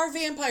are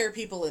vampire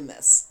people in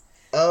this.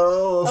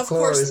 Oh, of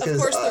course,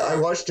 because I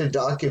watched a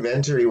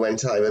documentary one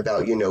time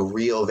about,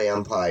 real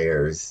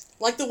vampires.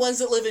 Like the ones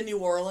that live in New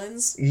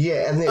Orleans?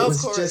 Yeah, and it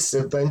was just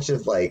a bunch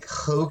of, like,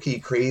 hokey,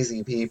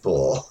 crazy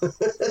people.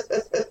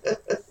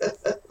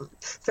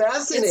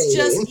 fascinating. It's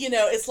just,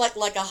 it's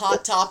like a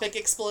hot topic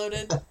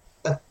exploded.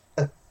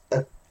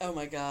 Oh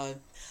my God.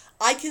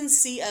 I can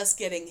see us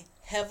getting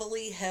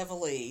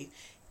heavily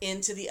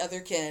into the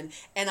Otherkin,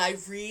 and I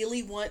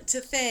really want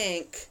to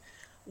thank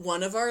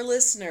one of our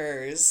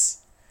listeners,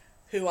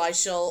 who I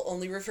shall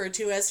only refer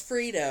to as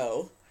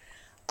Frito.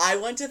 I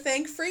want to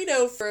thank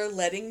Frito for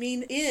letting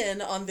me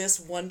in on this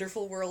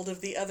wonderful world of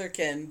the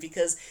Otherkin,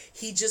 because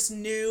he just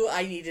knew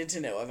I needed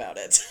to know about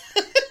it.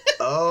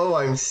 Oh,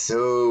 I'm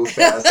so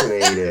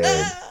fascinated.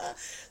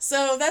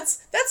 So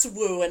that's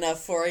woo enough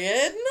for you,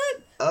 isn't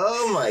it?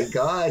 Oh my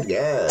God,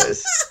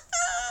 yes.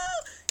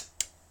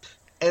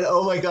 And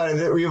oh my God,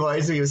 it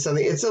reminds me of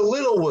something. It's a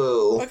little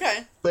woo.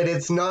 Okay. But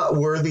it's not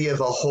worthy of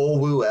a whole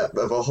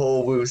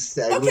woo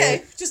segment.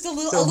 Okay, just a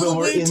little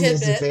woo in tidbit.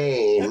 This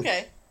vein.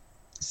 Okay.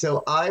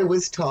 So I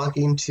was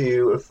talking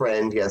to a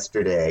friend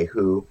yesterday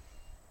who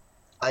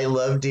I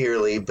love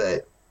dearly,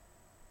 but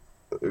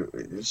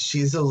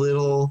she's a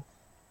little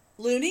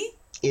loony,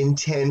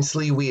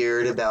 intensely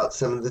weird about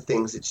some of the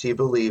things that she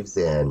believes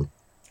in.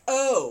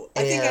 Oh,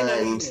 I think I know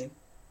what you mean.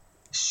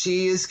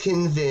 She is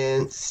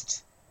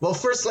convinced. Well,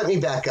 first, let me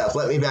back up,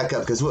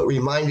 because what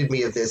reminded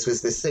me of this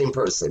was the same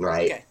person,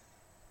 right? Okay.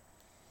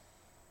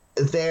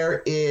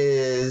 There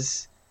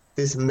is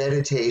this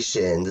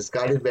meditation, this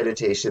guided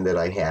meditation that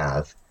I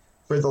have.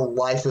 For the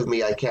life of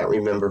me, I can't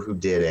remember who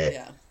did it.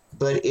 Yeah.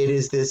 But it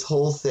is this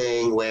whole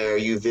thing where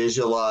you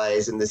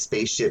visualize and the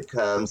spaceship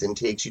comes and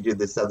takes you to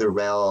this other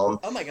realm.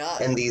 Oh, my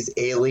God. And these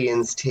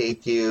aliens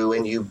take you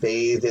and you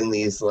bathe in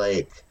these,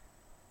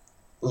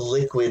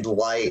 liquid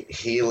light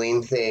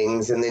healing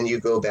things, and then you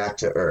go back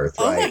to Earth,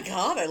 right? Oh, my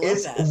God, I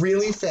love that. It's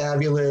really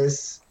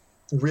fabulous,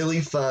 really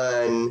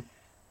fun. And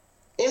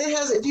it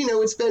has,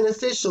 it's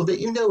beneficial, but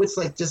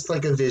it's just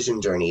like a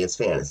vision journey. It's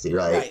fantasy,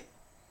 right? Right.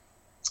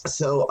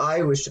 So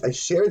I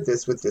shared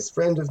this with this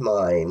friend of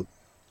mine,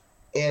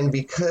 and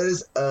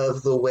because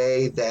of the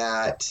way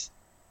that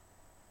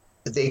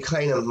they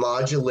kind of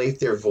modulate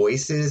their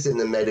voices in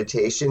the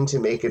meditation to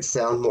make it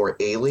sound more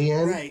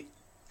alien, right.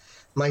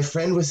 My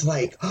friend was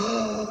like,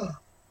 oh,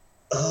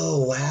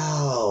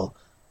 wow,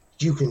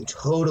 you can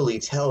totally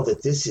tell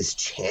that this is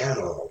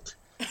channeled.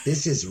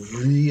 This is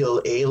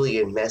real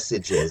alien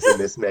messages in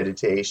this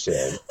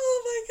meditation.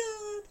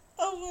 Oh,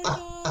 my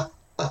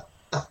God.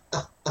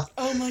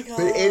 Oh, my God.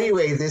 But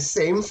anyway, this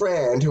same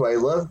friend, who I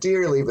love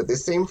dearly, but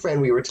this same friend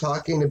we were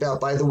talking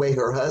about, by the way,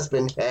 her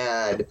husband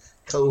had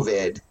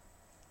COVID.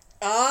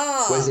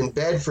 Was in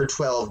bed for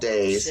 12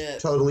 days. Shit.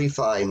 Totally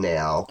fine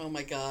now. Oh,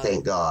 my God.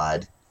 Thank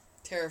God.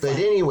 Terrifying.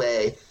 But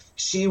anyway,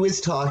 she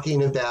was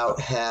talking about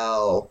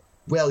how,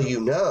 what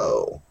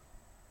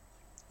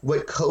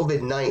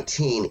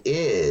COVID-19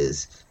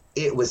 is,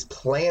 it was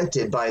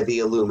planted by the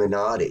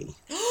Illuminati.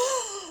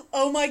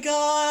 Oh my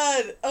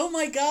God. Oh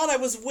my God. I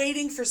was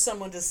waiting for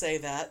someone to say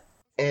that.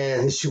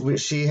 And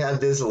she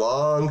had this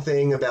long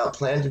thing about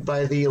planted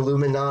by the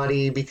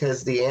Illuminati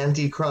because the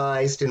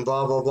Antichrist and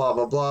blah, blah, blah,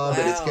 blah, blah. Wow.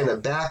 But it's going to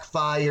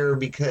backfire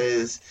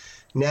because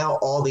now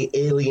all the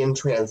alien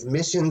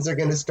transmissions are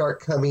going to start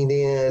coming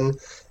in,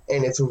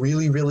 and it's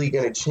really, really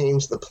going to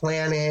change the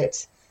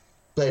planet.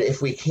 But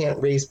if we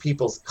can't raise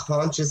people's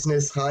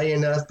consciousness high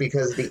enough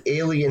because the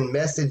alien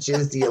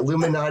messages, the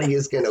Illuminati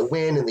is going to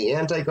win and the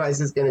Antichrist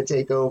is going to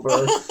take over,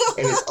 and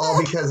it's all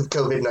because of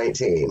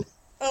COVID-19.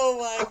 Oh,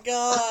 my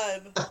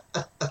God.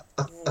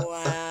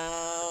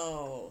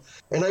 Wow.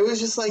 And I was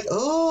just like,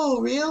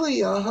 oh,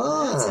 really?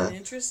 Uh-huh. That's an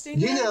interesting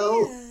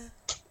idea.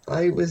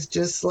 I was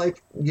just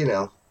like,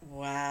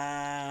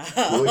 Wow.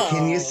 What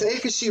can you say?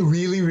 Because she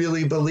really,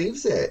 really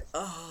believes it.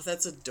 Oh,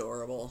 that's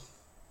adorable.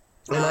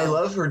 And I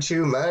love her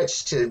too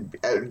much to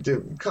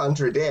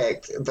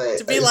contradict, but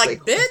to be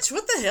like, bitch,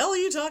 what the hell are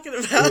you talking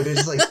about?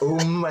 It's like,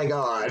 oh my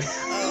God.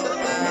 Oh,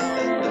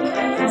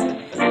 wow.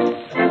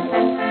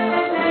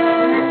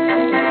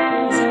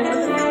 So one of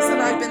the things that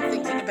I've been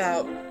thinking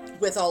about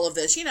with all of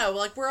this,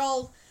 we're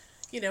all,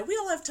 we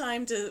all have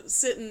time to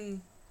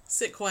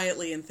sit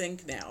quietly and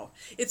think now.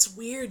 It's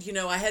weird,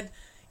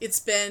 it's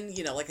been,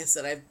 like I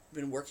said, I've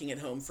been working at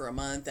home for a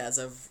month as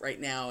of right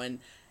now, and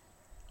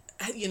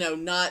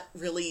not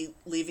really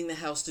leaving the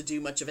house to do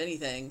much of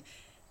anything.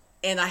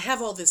 And I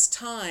have all this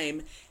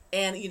time,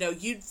 and,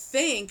 you'd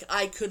think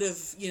I could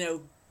have,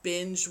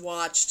 binge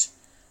watched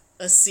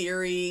a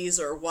series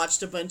or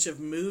watched a bunch of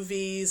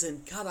movies,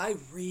 and God, I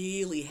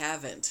really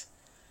haven't.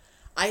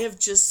 I have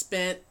just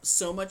spent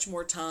so much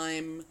more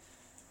time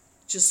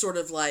just sort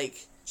of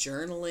like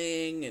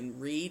journaling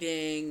and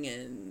reading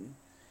and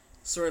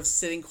sort of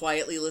sitting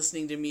quietly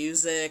listening to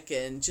music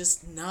and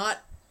just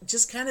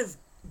kind of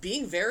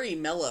being very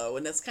mellow,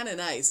 and that's kind of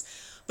nice.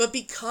 But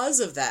because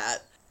of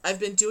that, I've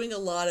been doing a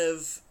lot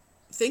of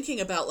thinking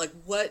about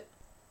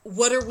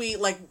what are we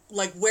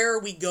where are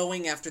we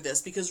going after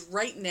this? Because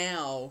right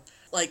now,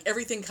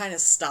 everything kind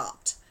of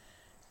stopped,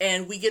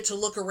 and we get to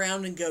look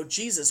around and go,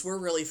 Jesus, we're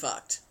really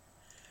fucked.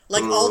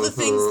 All the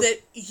things that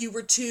you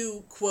were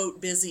too, quote,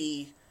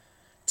 busy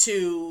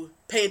to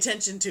pay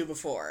attention to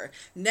before.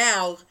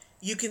 Now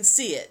you can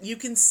see it. You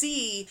can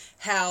see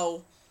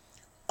how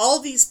all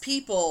these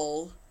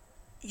people,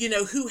 you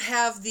know, who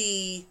have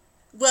the,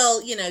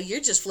 well, you know,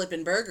 you're just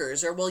flipping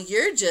burgers, or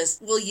you're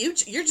just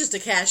a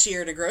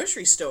cashier at a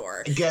grocery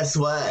store. Guess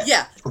what?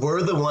 Yeah.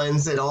 We're the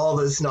ones that all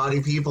the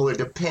snotty people are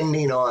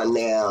depending on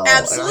now.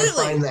 Absolutely. And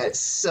I find that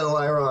so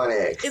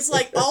ironic. It's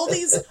like all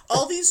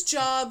these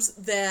jobs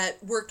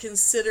that were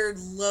considered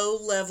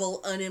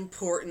low-level,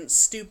 unimportant,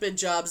 stupid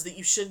jobs that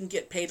you shouldn't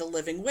get paid a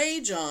living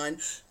wage on,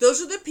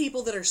 those are the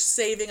people that are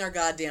saving our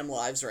goddamn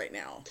lives right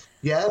now.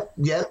 Yep.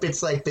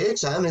 It's like,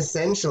 bitch, I'm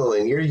essential,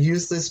 and your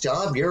useless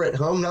job, you're at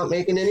home not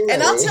making any money.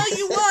 And I'll tell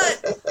you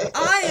what,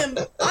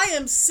 I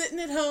am sitting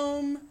at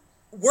home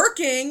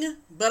working,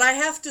 but I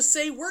have to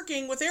say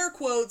working with air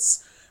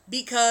quotes,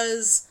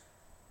 because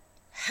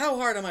how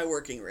hard am I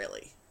working,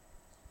 really?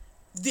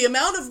 The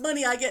amount of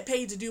money I get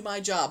paid to do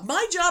my job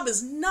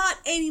is not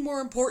any more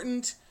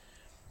important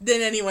than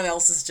anyone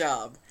else's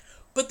job.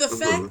 But the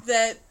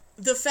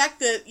fact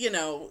that, you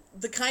know,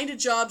 the kind of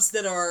jobs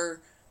that are,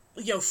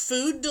 you know,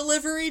 food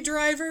delivery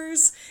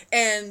drivers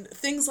and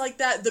things like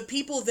that, the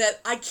people that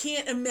I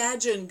can't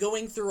imagine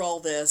going through all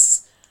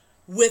this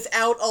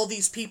without all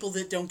these people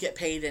that don't get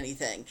paid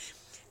anything.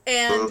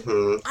 And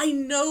I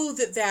know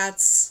that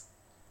that's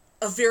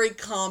a very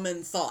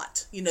common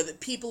thought, you know, that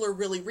people are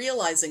really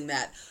realizing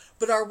that.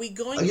 But are we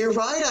going to... You're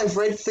right. I've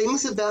read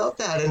things about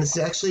that, and it's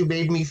actually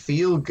made me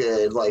feel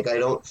good. Like, I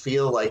don't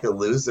feel like a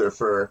loser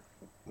for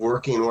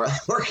working where I'm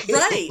working.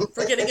 Right,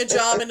 for getting a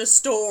job in a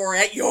store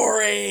at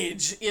your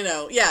age, you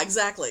know. Yeah,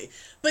 exactly.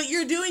 But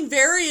you're doing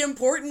very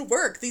important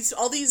work.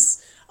 All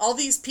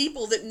these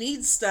people that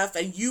need stuff,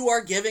 and you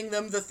are giving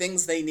them the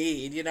things they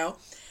need, you know.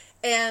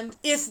 And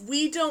if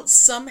we don't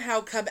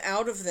somehow come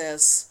out of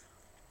this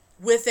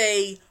with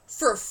a,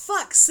 for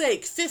fuck's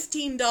sake,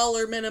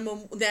 $15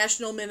 minimum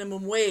national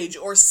minimum wage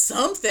or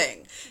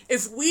something,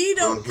 if we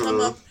don't come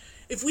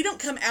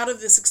out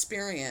of this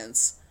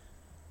experience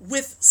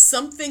with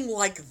something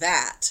like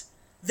that,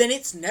 then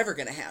it's never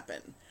going to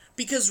happen.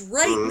 Because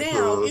right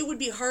now, it would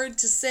be hard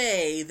to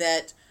say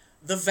that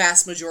the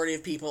vast majority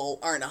of people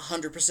aren't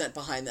 100%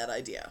 behind that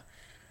idea.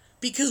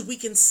 Because we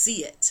can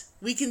see it.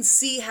 We can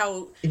see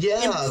how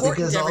important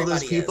because all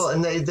those people,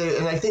 is.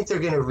 And I think they're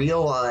going to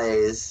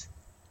realize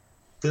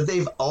that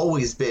they've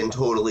always been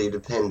totally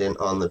dependent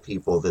on the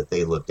people that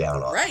they look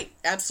down on. Right,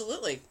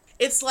 absolutely.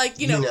 It's like,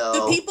 you know,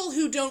 the people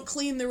who don't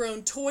clean their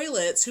own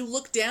toilets, who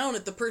look down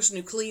at the person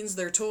who cleans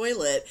their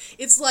toilet.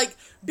 It's like,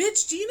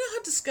 bitch, do you know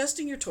how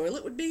disgusting your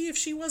toilet would be if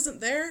she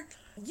wasn't there?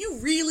 You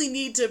really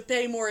need to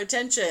pay more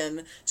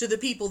attention to the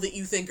people that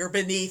you think are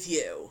beneath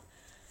you.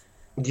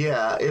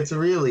 Yeah, it's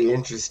really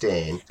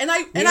interesting. It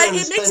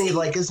makes funny, me...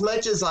 like, as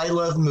much as I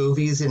love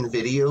movies and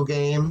video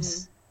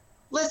games,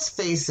 let's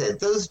face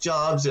it, those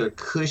jobs are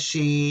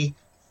cushy,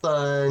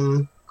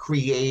 fun,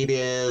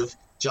 creative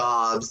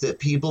jobs that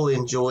people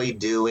enjoy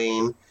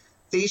doing.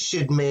 They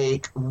should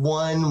make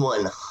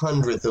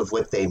 1/100th of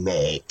what they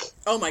make.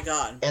 Oh my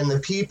God. And the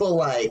people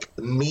like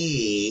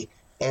me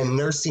and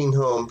nursing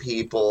home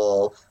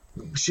people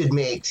should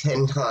make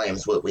 10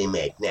 times what we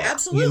make now.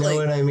 Absolutely. You know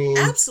what I mean?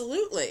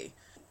 Absolutely.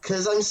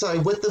 Because I'm sorry,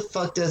 what the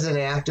fuck does an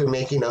actor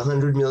making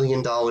 $100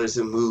 million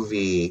a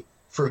movie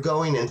for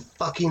going and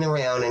fucking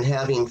around and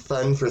having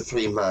fun for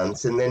 3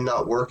 months and then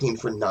not working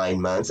for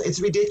 9 months? It's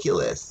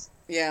ridiculous.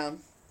 Yeah.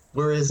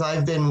 Whereas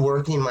I've been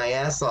working my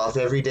ass off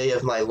every day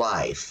of my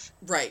life.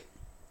 Right.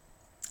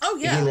 Oh,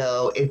 yeah. You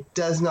know, it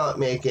does not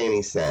make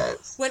any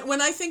sense. When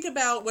I think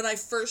about when I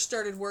first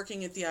started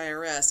working at the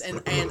IRS,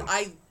 and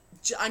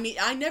I mean,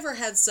 I never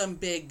had some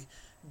big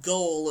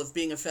goal of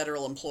being a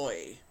federal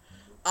employee.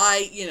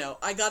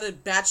 I got a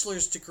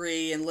bachelor's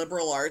degree in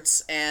liberal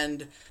arts,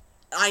 and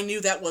I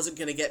knew that wasn't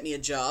going to get me a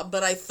job,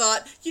 but I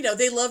thought, you know,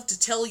 they love to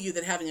tell you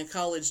that having a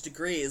college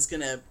degree is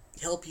going to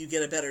help you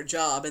get a better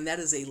job, and that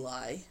is a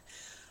lie.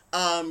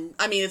 I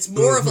mean, it's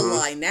more of a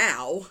lie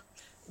now,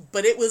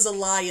 but it was a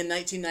lie in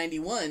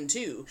 1991,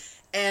 too.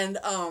 And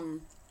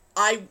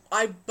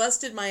I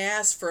busted my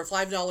ass for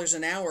 $5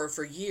 an hour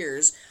for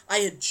years. I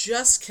had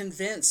just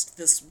convinced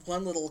this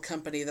one little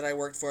company that I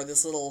worked for,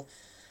 this little,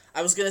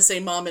 I was going to say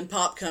mom and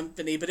pop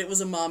company, but it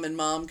was a mom and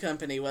mom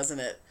company,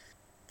 wasn't it?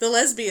 The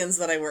lesbians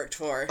that I worked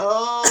for.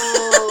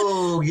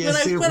 Oh,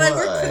 yes, when I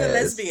worked for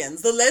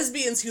the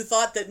lesbians who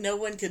thought that no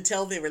one could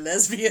tell they were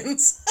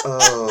lesbians.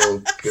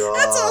 Oh, God.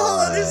 That's a whole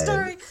other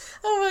story.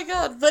 Oh, my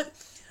God. But,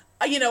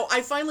 you know,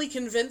 I finally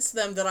convinced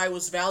them that I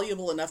was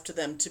valuable enough to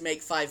them to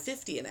make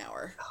 $5.50 an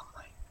hour. Oh,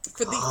 my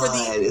For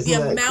God. the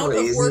amount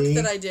crazy? of work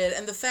that I did,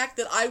 and the fact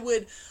that I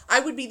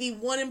would be the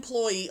one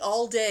employee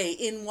all day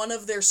in one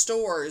of their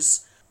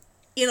stores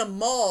in a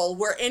mall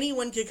where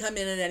anyone could come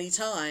in at any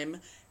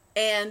time.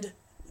 And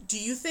do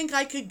you think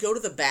I could go to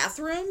the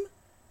bathroom?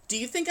 Do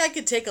you think I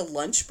could take a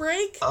lunch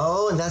break?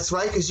 Oh, and that's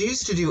right, because you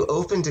used to do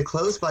open to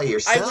close by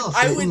yourself,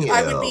 didn't you?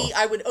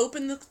 I would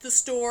open the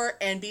store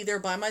and be there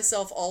by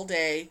myself all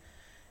day.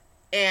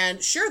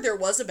 And sure, there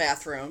was a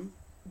bathroom,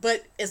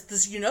 but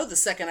as you know, the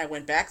second I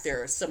went back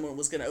there, someone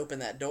was going to open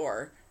that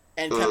door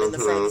and come in the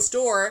front of the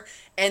store,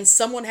 and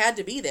someone had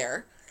to be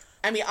there.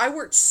 I mean, I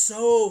worked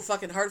so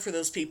fucking hard for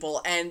those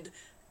people, and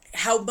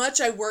how much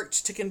I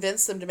worked to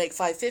convince them to make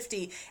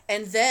 $5.50,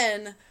 and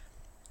then,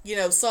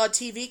 saw a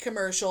TV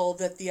commercial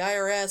that the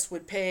IRS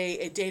would pay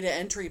a data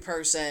entry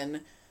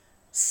person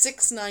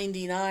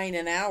 $6.99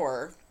 an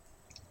hour.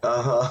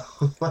 Uh-huh.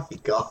 Oh my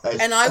God.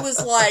 And I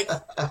was like,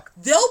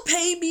 they'll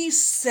pay me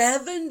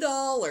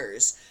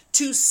 $7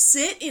 to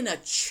sit in a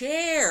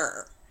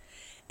chair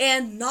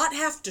and not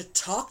have to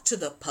talk to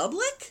the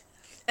public?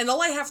 And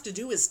all I have to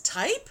do is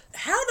type?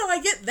 How do I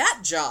get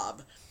that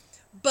job?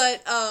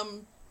 But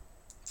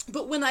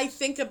when I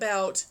think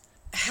about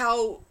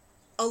how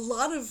a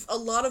lot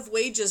of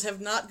wages have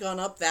not gone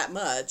up that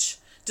much,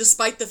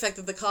 despite the fact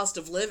that the cost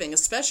of living,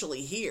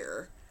 especially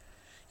here,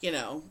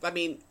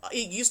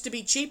 it used to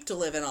be cheap to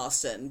live in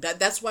Austin.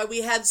 That's why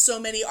we had so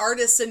many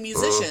artists and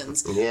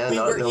musicians. No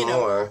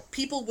more.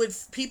 People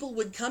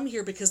would come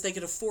here because they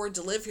could afford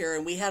to live here,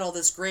 and we had all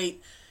this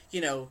great,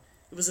 it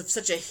was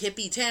such a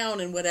hippie town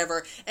and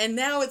whatever. And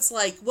now it's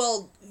like,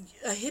 well,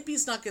 a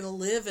hippie's not going to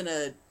live in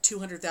a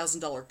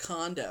 $200,000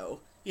 condo.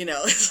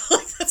 It's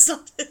like, that's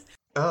not.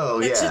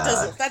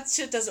 That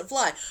shit doesn't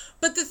fly.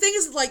 But the thing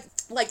is,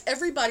 like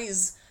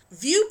everybody's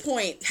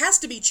viewpoint has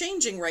to be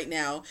changing right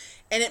now,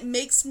 and it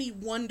makes me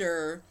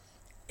wonder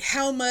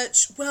how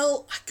much.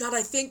 Well, God,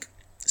 I think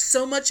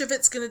so much of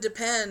it's going to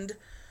depend.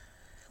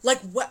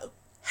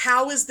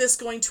 How is this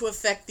going to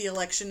affect the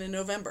election in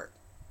November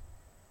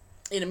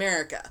in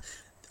America?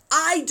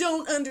 I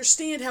don't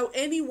understand how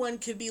anyone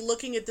could be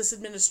looking at this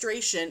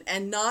administration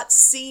and not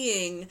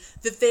seeing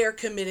that they are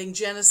committing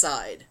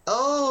genocide.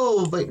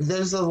 Oh, but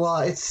there's a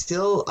lot. It's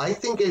still, I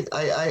think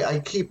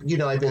I keep,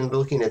 I've been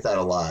looking at that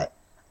a lot.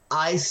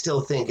 I still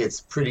think it's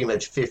pretty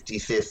much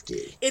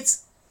 50-50.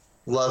 It's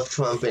love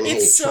Trump and hate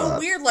Trump. It's so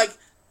weird,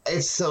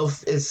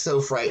 it's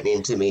so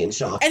frightening to me and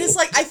shocking. And it's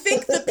like, I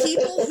think the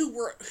people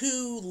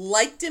who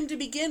liked him to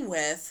begin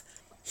with,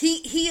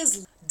 he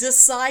is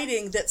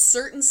deciding that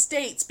certain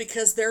states,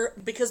 because their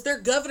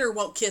governor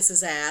won't kiss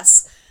his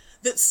ass,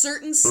 that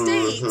certain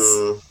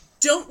states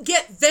don't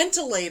get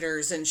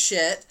ventilators and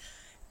shit.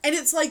 And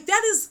it's like,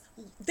 that is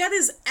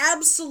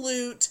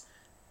absolute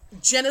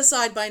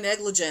genocide by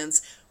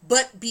negligence.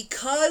 But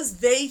because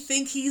they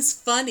think he's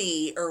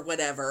funny or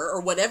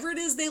whatever it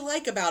is they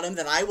like about him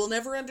that I will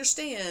never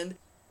understand,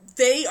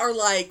 they are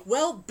like,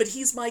 well, but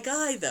he's my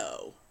guy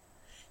though.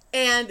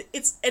 And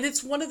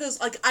it's one of those,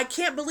 like, I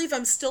can't believe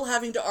I'm still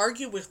having to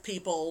argue with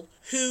people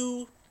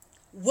who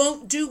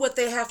won't do what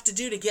they have to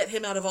do to get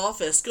him out of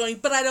office, going,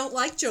 but I don't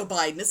like Joe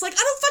Biden. It's like, I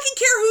don't fucking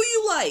care who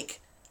you like.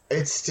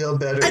 It's still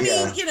better, I mean,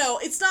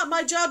 it's not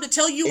my job to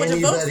tell you what to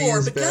vote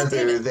for, but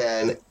better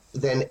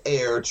than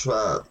Air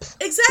Trump.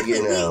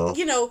 Exactly.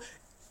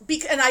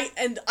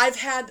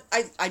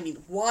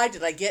 Why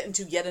did I get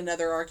into yet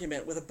another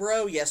argument with a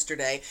bro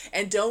yesterday?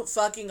 And don't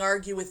fucking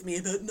argue with me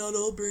about not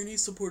all Bernie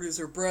supporters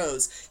are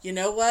bros. You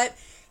know what?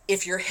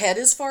 If your head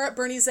is far up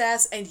Bernie's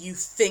ass and you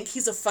think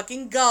he's a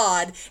fucking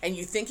god and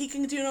you think he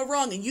can do no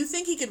wrong and you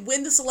think he could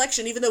win this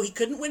election even though he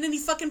couldn't win any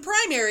fucking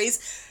primaries,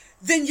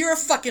 then you're a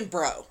fucking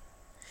bro.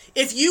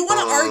 If you want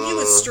to argue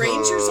with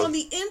strangers on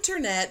the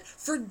internet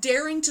for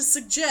daring to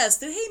suggest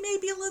that, hey,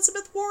 maybe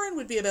Elizabeth Warren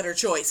would be a better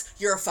choice,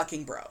 you're a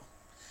fucking bro.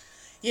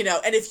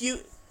 And if you...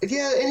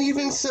 Yeah, and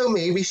even so,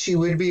 maybe she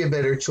would be a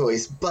better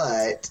choice,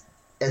 but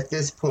at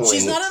this point...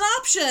 She's not an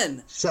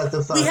option. Shut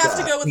the fuck up. We have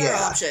to go with our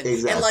option.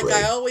 Exactly. And like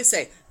I always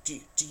say,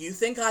 do you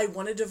think I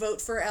wanted to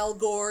vote for Al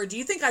Gore? Do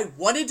you think I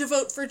wanted to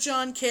vote for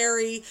John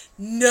Kerry?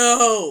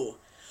 No.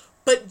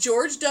 But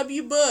George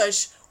W.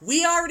 Bush...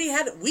 We had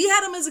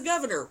him as a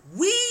governor.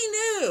 We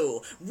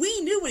knew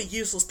what a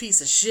useless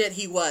piece of shit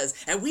he was.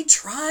 And we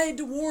tried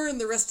to warn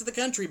the rest of the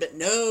country, but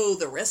no,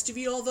 the rest of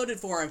you all voted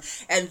for him.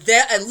 And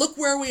look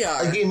where we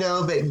are.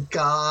 But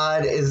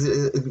God,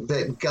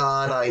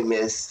 I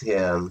miss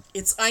him.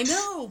 I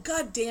know,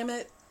 God damn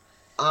it.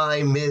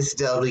 I miss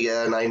W,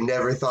 and I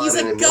never thought he's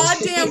a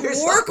goddamn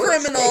war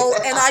criminal,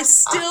 and I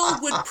still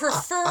would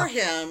prefer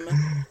him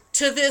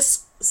to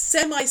this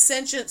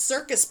semi-sentient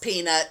circus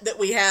peanut that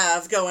we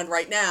have going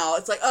right now.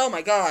 It's like, oh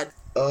my God.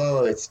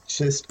 Oh, it's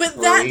just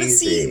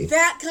crazy. But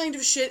that kind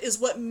of shit is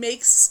what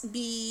makes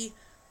me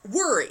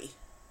worry.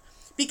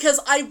 Because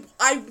I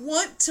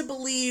want to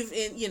believe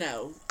in,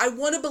 I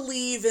want to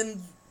believe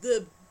in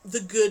the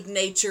good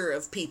nature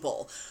of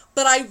people.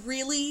 But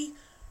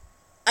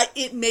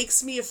it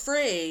makes me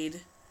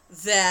afraid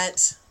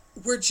that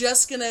we're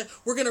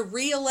gonna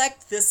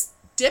re-elect this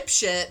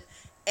dipshit,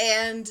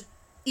 and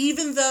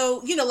even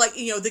though,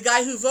 the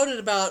guy who voted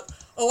about,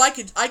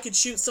 I could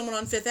shoot someone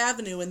on Fifth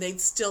Avenue and they'd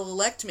still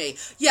elect me.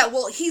 Yeah,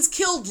 well, he's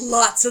killed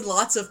lots and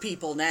lots of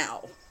people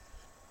now.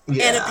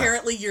 Yeah. And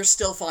apparently you're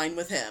still fine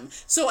with him.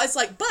 So it's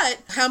like, but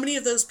how many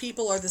of those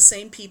people are the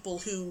same people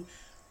who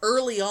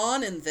early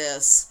on in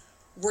this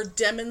were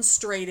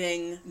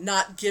demonstrating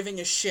not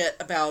giving a shit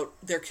about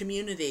their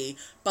community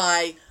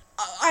by...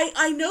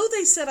 I know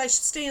they said I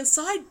should stay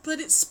inside, but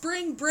it's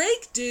spring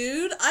break,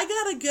 dude. I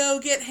gotta go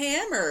get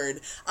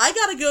hammered. I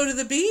gotta go to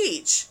the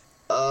beach.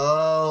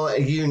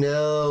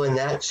 Oh, and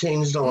that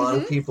changed a lot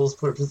of people's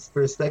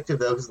perspective,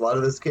 though, because a lot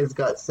of those kids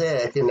got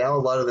sick, and now a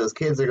lot of those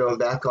kids are going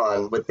back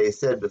on what they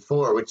said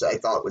before, which I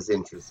thought was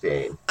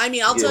interesting. I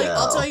mean, I'll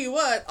tell you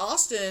what,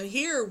 Austin,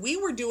 here, we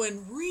were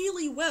doing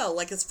really well.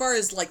 Like, as far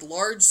as, like,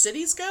 large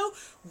cities go,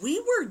 we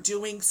were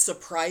doing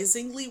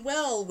surprisingly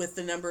well with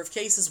the number of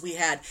cases we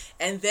had.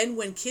 And then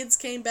when kids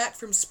came back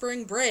from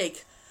spring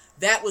break,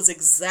 that was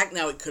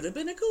now it could have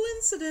been a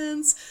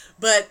coincidence,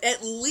 but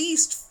at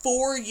least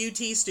 4 UT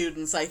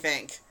students, I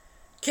think,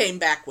 came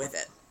back with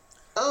it.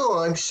 Oh,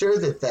 I'm sure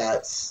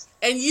that's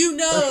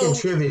a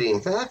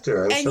contributing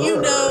factor, I'm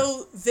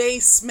sure. They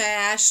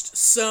smashed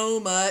so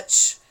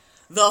much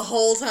the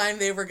whole time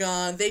they were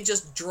gone. They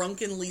just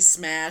drunkenly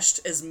smashed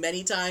as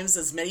many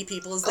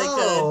people as they could.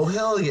 Oh,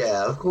 hell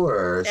yeah, of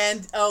course.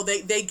 And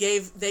they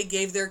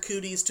gave their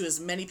cooties to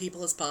as many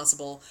people as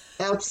possible.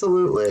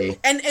 Absolutely.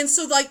 And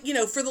so, like,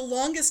 for the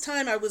longest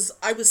time I was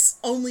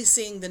only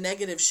seeing the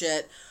negative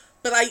shit,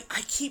 but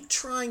I keep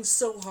trying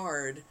so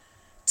hard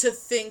to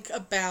think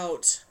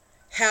about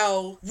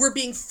how we're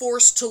being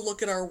forced to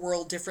look at our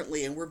world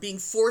differently, and we're being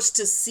forced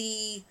to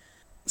see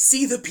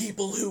the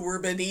people who were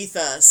beneath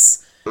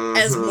us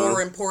as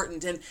more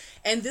important,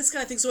 and this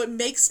kind of thing. So it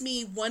makes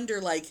me wonder,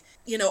 like,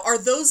 are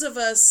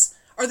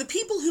the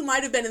people who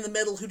might have been in the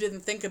middle who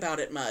didn't think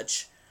about it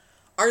much,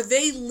 are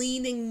they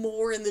leaning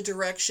more in the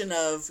direction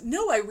of,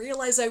 no, I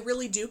realize I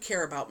really do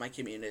care about my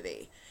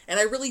community, and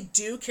I really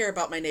do care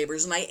about my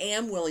neighbors, and I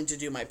am willing to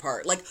do my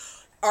part? Like,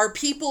 are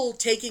people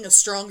taking a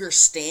stronger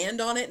stand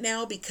on it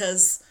now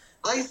because...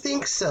 I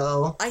think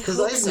so.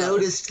 Because I've so.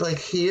 noticed, like,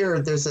 here,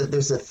 there's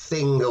a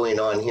thing going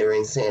on here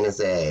in San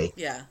Jose.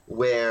 Yeah.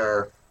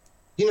 Where,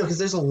 because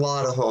there's a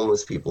lot of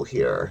homeless people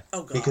here.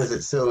 Oh, God. Because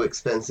it's so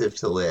expensive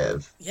to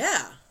live.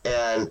 Yeah.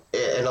 And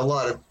a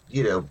lot of,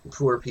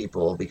 poor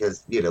people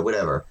because,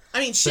 whatever. I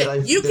mean,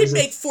 shit, you could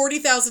make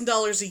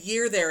 $40,000 a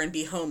year there and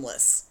be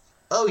homeless.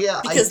 Oh,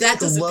 yeah. Because that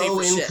doesn't low pay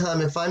for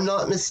income, shit. If I'm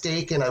not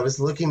mistaken, I was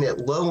looking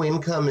at low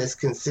income is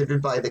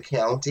considered by the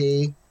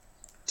county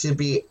to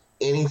be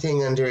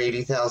anything under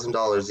 $80,000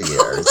 a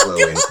year is low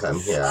income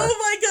here. Oh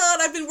my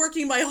God, I've been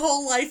working my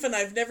whole life and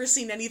I've never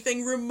seen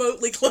anything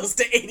remotely close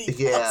to $80,000 a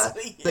year.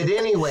 But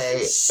anyway,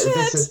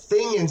 there's a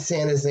thing in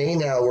San Jose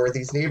now where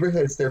these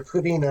neighborhoods, they're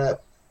putting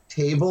up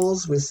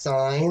tables with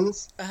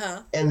signs,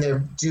 and they're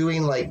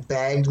doing, like,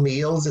 bagged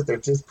meals that they're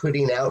just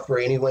putting out for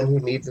anyone who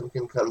needs them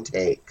can come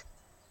take.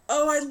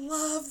 Oh, I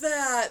love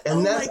that.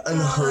 And that's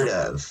unheard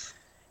of.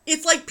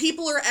 It's like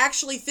people are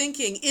actually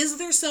thinking, is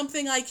there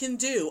something I can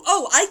do?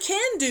 Oh, I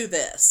can do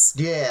this.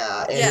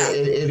 Yeah, and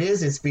it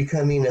is. It's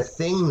becoming a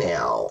thing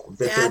now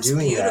that they're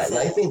doing beautiful. That, and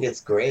I think it's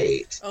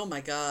great. Oh,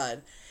 my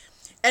God.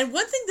 And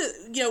one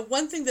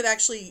thing that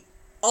actually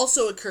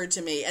also occurred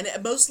to me, and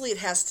mostly it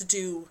has to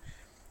do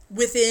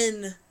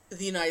within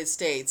the United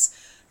States,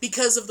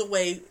 because of the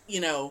way,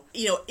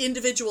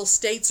 individual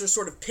states are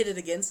sort of pitted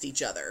against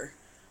each other,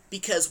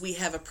 because we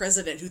have a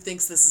president who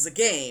thinks this is a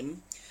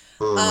game.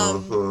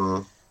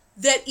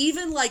 That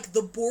even, like,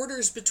 the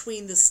borders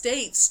between the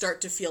states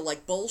start to feel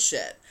like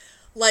bullshit.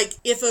 Like,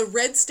 if a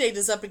red state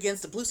is up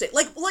against a blue state,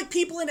 like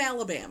people in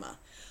Alabama,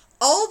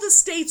 all the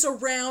states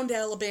around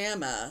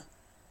Alabama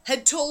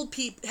had told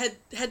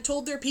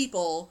their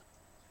people,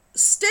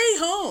 stay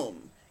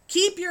home,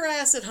 keep your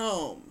ass at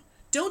home,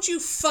 don't you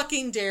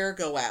fucking dare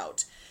go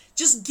out.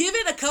 Just give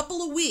it a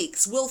couple of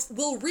weeks. We'll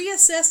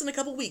reassess in a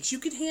couple of weeks. You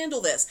can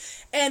handle this.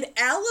 And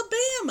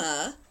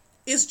Alabama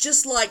is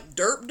just like,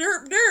 derp,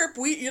 derp, derp.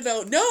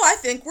 No, I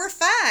think we're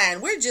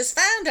fine. We're just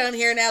fine down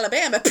here in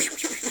Alabama.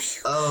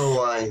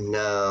 Oh, I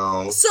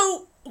know.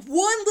 So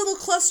one little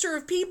cluster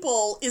of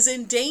people is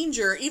in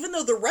danger, even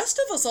though the rest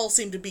of us all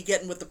seem to be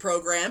getting with the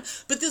program,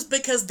 but this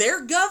because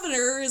their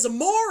governor is a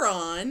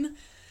moron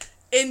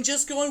and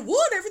just going,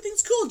 what?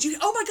 Everything's cool.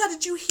 Oh my God,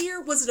 did you hear,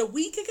 was it a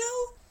week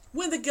ago?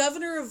 When the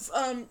governor of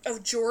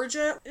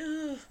Georgia,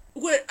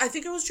 I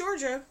think it was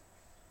Georgia,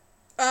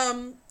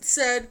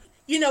 said,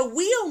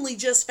 we only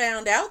just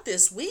found out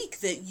this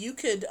week that you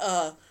could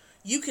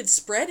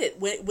spread it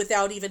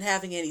without even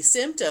having any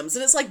symptoms.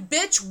 And it's like,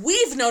 bitch,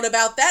 we've known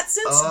about that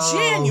since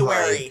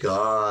January. Oh my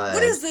God.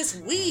 What is this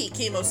we,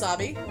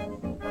 Kimosabi?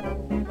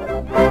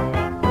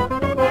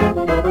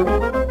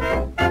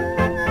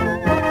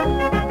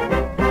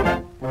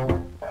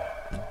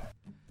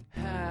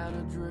 Had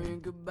a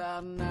drink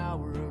about an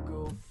hour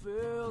ago,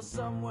 fell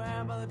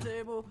somewhere by the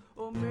table,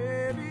 or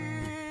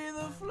maybe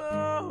the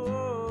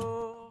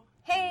floor.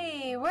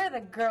 Hey, we're the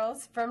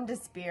girls from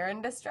Despair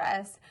and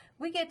Distress.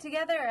 We get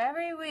together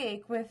every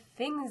week with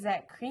things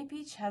that creep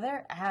each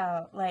other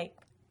out, like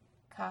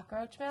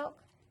cockroach milk,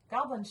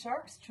 goblin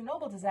sharks,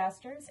 Chernobyl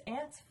disasters,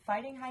 ants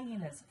fighting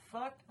hyenas,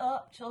 fucked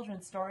up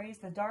children's stories,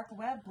 the dark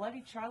web,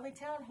 bloody Charlie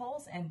town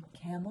halls, and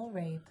camel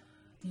rape.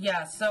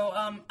 Yeah, so,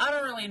 I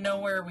don't really know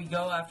where we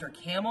go after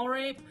camel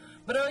rape,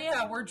 but oh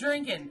yeah, we're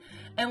drinking.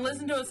 And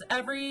listen to us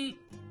everywhere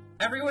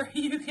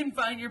you can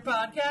find your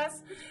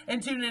podcast,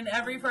 and tune in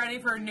every Friday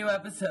for a new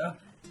episode.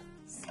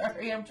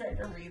 Sorry, I'm trying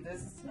to read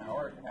this. It's not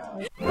working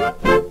out.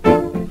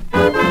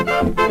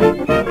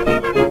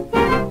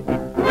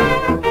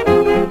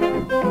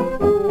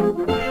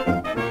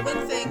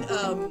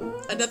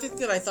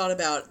 that I thought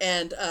about,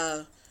 and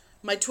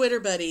my Twitter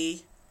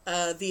buddy,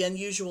 The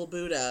Unusual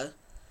Buddha,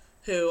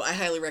 who I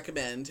highly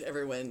recommend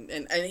everyone,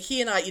 and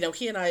he and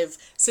I have,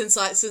 since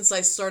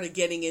I started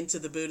getting into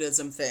the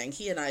Buddhism thing,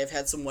 he and I have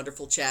had some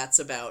wonderful chats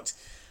about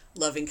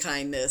loving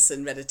kindness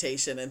and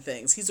meditation and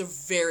things. He's a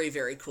very,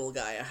 very cool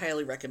guy. I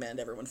highly recommend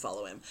everyone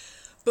follow him.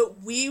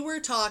 But we were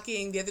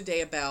talking the other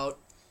day about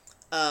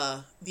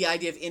the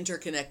idea of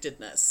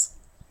interconnectedness,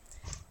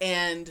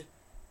 and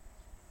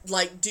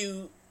like,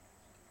 do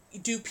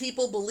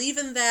people believe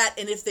in that?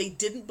 And if they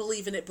didn't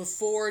believe in it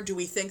before, do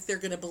we think they're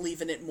going to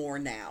believe in it more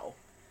now?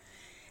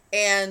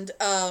 And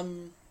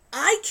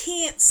I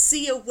can't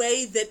see a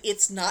way that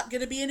it's not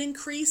going to be an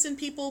increase in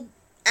people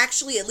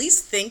actually at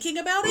least thinking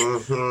about it.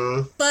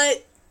 Mm-hmm.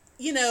 But,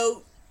 you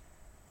know,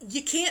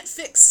 you can't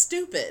fix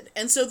stupid.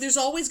 And so there's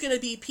always going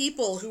to be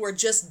people who are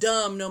just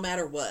dumb no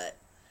matter what.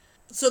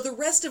 So the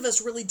rest of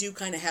us really do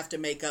kind of have to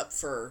make up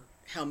for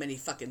how many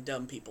fucking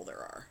dumb people there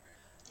are.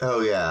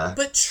 Oh, yeah.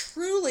 But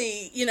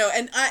truly, you know,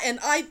 and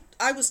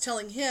I was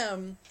telling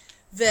him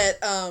that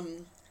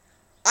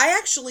I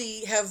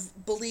actually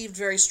have believed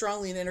very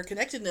strongly in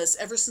interconnectedness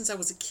ever since I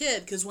was a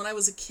kid, because when I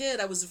was a kid,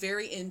 I was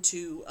very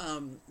into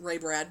Ray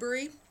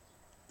Bradbury.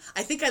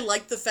 I think I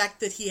liked the fact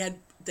that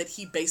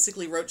he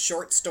basically wrote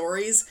short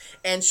stories,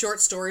 and short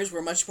stories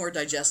were much more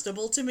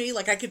digestible to me.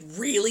 Like, I could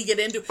really get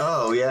into...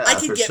 Oh, yeah, I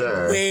could get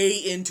sure. way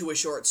into a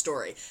short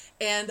story.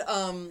 And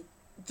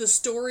the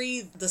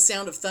story, The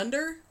Sound of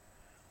Thunder,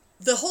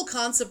 the whole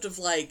concept of,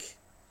 like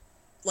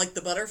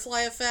the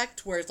butterfly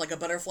effect, where it's like a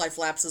butterfly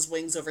flaps his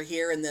wings over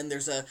here, and then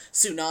there's a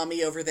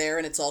tsunami over there,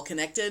 and it's all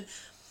connected.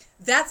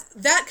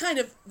 That kind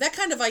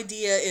of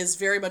idea is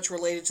very much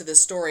related to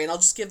this story, and I'll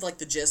just give like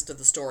the gist of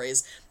the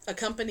stories. A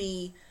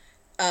company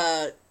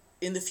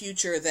in the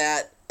future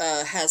that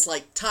has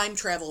like time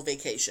travel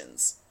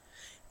vacations,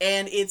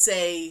 and it's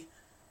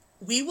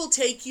we will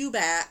take you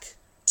back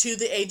to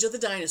the age of the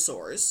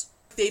dinosaurs.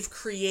 They've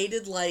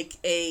created like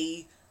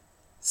a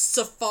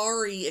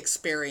safari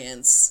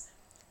experience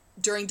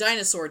during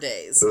dinosaur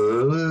days.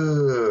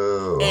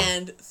 Ooh.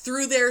 And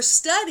through their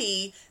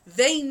study,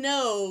 they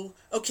know,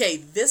 okay,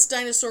 this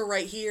dinosaur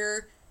right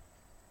here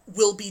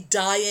will be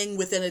dying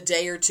within a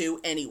day or two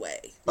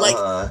anyway.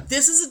 Like,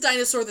 this is a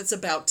dinosaur that's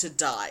about to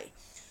die.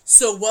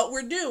 So what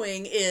we're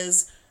doing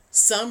is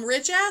some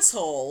rich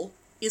asshole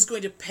is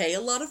going to pay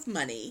a lot of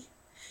money,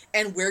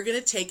 and we're going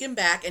to take him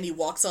back, and he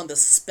walks on the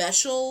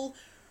special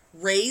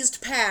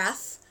raised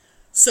path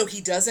so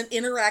he doesn't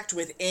interact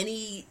with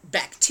any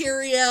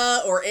bacteria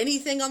or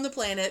anything on the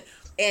planet,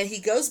 and he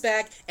goes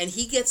back and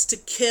he gets to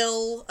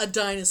kill a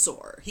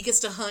dinosaur. He gets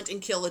to hunt and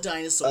kill a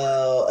dinosaur.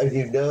 Oh, and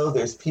you know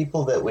there's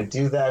people that would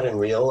do that in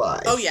real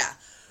life. Oh yeah.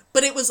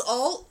 But it was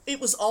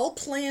all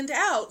planned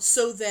out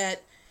so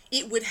that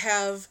it would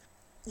have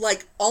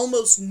like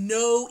almost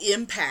no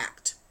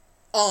impact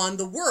on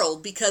the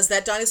world, because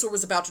that dinosaur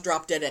was about to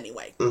drop dead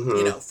anyway,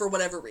 you know, for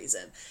whatever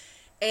reason.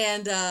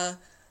 And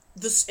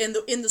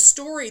in the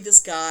story, this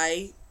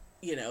guy,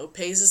 you know,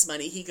 pays his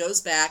money. He goes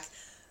back.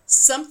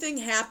 Something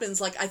happens.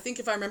 Like, I think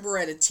if I remember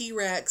right, a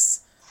T-Rex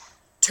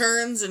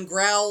turns and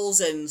growls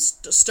and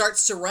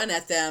starts to run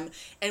at them.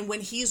 And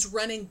when he's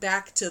running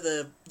back to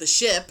the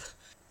ship,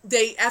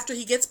 after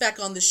he gets back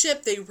on the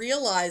ship, they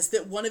realize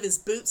that one of his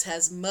boots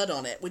has mud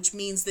on it, which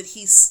means that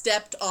he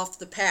stepped off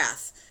the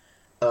path.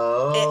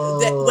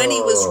 Oh. And that when he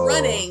was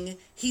running,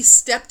 he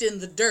stepped in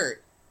the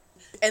dirt.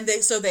 And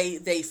they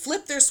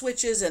flip their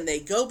switches and they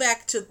go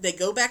back to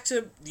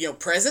you know,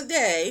 present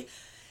day,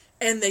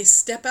 and they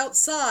step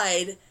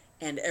outside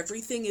and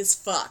everything is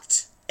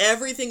fucked.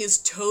 Everything is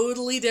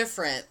totally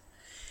different.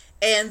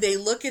 And they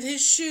look at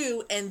his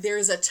shoe and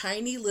there's a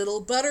tiny little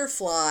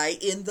butterfly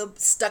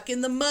stuck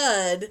in the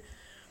mud.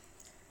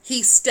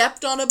 He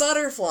stepped on a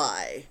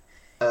butterfly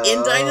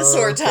in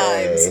dinosaur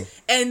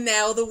times, and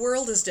now the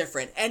world is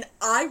different. And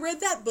I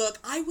read that book.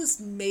 I was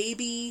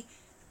maybe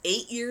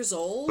 8 years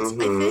old, I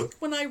think,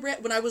 when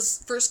I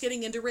was first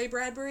getting into Ray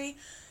Bradbury,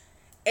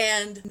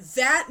 and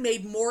that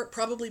made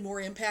probably more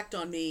impact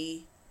on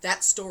me,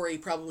 that story,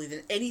 probably,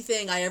 than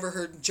anything I ever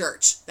heard in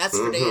church. That's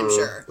for damn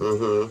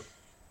sure.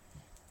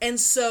 And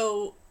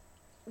so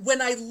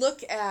when I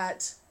look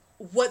at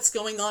what's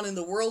going on in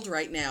the world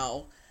right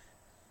now,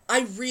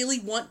 I really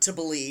want to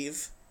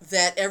believe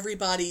that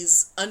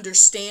everybody's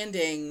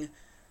understanding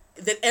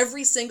that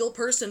every single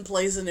person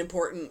plays an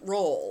important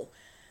role,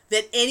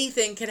 that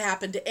anything can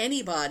happen to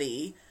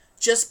anybody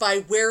just by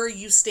where are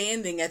you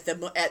standing at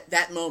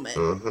that moment.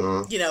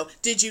 You know,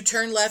 did you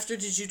turn left or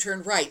did you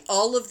turn right?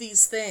 All of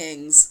these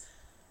things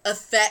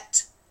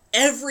affect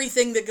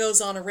everything that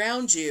goes on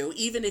around you,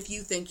 even if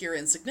you think you're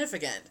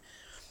insignificant.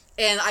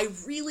 And I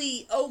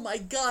really, oh my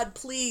God,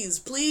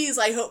 please,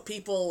 I hope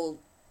people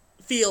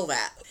feel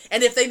that.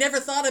 And if they never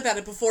thought about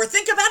it before,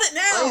 think about it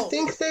now. I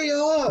think they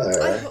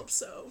are. I hope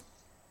so.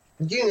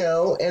 You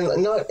know,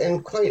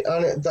 and quite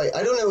honest, like,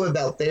 I don't know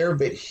about there,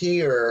 but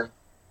here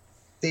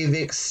they've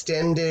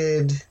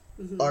extended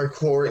our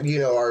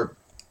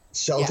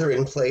shelter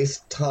in place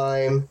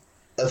time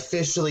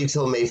officially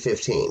till May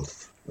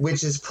 15th.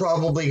 which is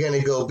probably going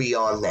to go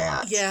beyond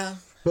that. Yeah.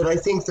 But I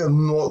think the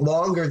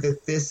longer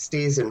that this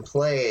stays in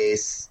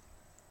place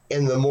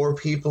and the more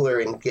people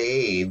are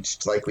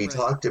engaged, like we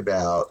talked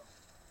about,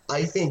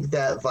 I think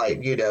that,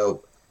 like, you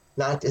know,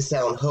 not to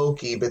sound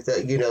hokey, but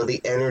the, you know,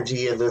 the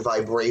energy of the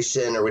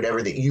vibration or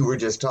whatever that you were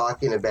just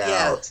talking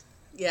about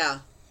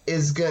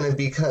is going to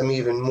become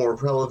even more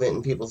prevalent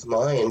in people's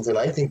minds. And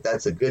I think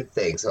that's a good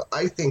thing. So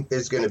I think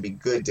there's going to be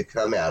good to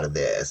come out of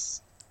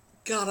this.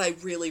 God, I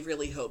really,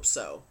 really hope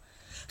so.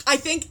 I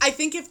think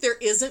if there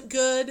isn't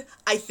good,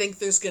 I think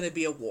there's going to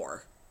be a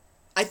war.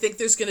 I think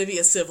there's going to be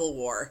a civil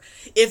war.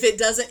 If it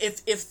doesn't,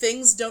 if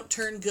things don't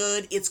turn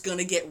good, it's going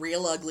to get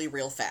real ugly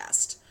real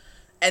fast.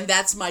 And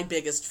that's my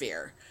biggest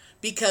fear.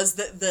 Because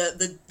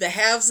the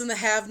haves and the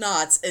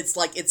have-nots, it's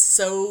like it's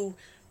so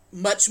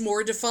much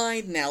more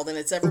defined now than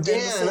it's ever been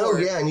before.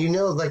 And you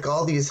know, like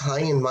all these high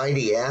and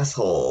mighty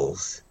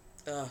assholes.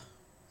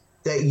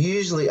 That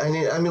usually, I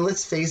mean,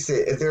 let's face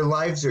it, their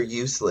lives are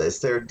useless.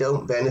 They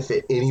don't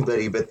benefit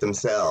anybody but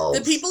themselves.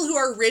 The people who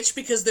are rich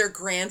because their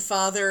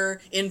grandfather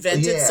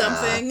invented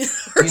something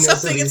or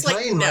something, so it's like,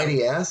 high and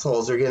mighty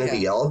assholes are going to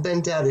be all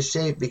bent out of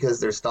shape because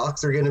their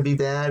stocks are going to be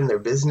bad and their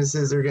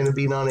businesses are going to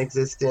be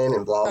non-existent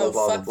and blah, blah,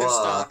 blah, blah, blah. Their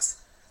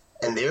stocks.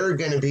 And they're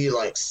going to be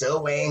like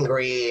so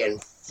angry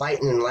and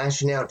fighting and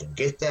lashing out to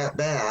get that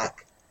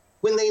back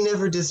when they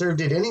never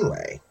deserved it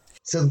anyway.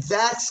 So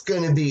that's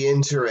going to be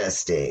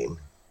interesting.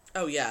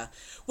 Oh, yeah.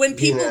 When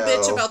people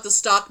bitch about the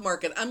stock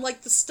market, I'm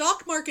like, the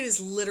stock market is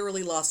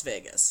literally Las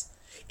Vegas.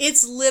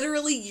 It's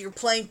literally you're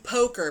playing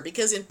poker,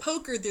 because in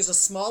poker there's a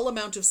small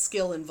amount of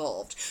skill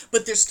involved,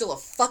 but there's still a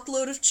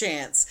fuckload of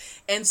chance.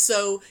 And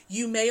so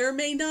you may or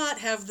may not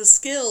have the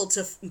skill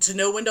to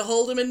know when to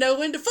hold them and know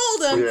when to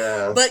fold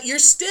them, but you're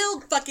still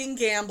fucking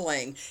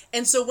gambling.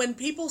 And so when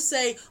people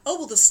say, oh,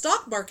 well, the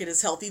stock market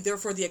is healthy,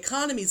 therefore the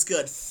economy's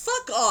good.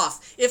 Fuck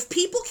off. If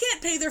people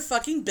can't pay their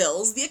fucking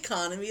bills, the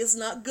economy is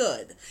not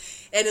good.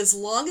 And as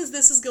long as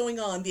this is going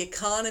on, the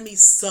economy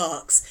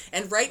sucks.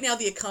 And right now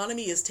the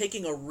economy is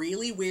taking a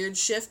really weird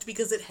shift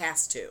because it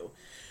has to.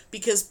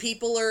 Because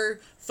people are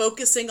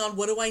focusing on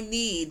what do I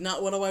need,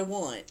 not what do I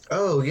want.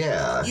 Oh,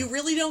 yeah. You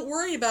really don't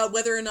worry about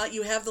whether or not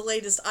you have the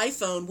latest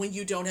iPhone when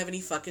you don't have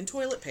any fucking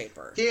toilet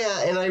paper.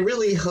 Yeah, and I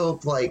really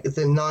hope, like,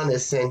 the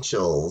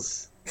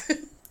non-essentials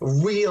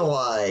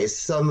realize,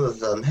 some of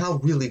them, how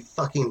really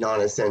fucking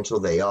non-essential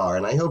they are.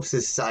 And I hope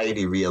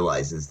society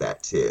realizes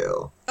that,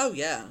 too. Oh,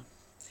 yeah.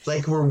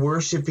 Like, we're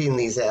worshiping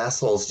these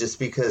assholes just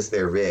because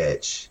they're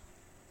rich.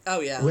 Oh,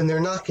 yeah. When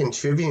they're not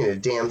contributing a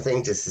damn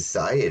thing to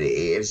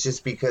society. It's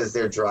just because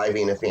they're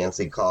driving a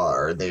fancy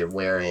car. They're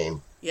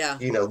wearing,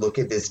 you know, look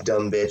at this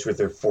dumb bitch with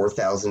her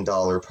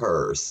 $4,000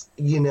 purse.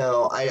 You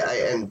know,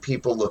 and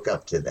people look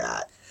up to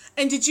that.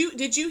 And did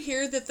you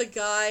hear that the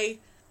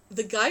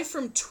guy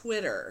from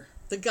Twitter,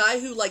 the guy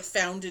who, like,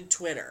 founded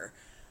Twitter,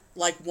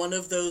 like one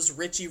of those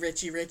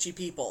richy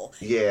people.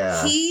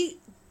 Yeah. He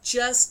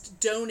just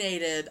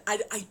donated,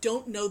 I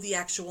don't know the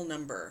actual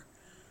number,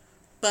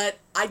 but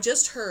I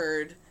just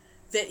heard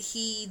that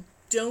he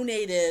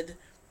donated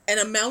an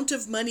amount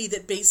of money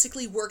that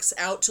basically works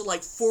out to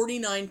like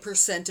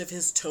 49% of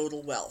his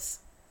total wealth.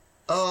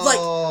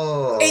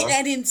 Oh. Like,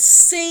 and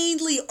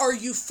insanely, are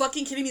you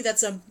fucking kidding me?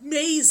 That's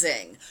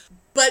amazing.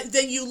 But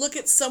then you look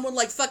at someone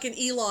like fucking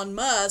Elon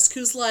Musk,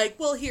 who's like,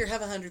 well, here,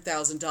 have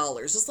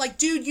 $100,000. It's like,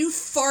 dude, you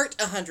fart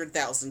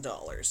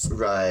 $100,000.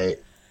 Right.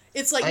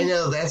 It's like, I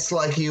know, that's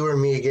like you or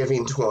me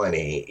giving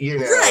 20, you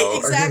know, right,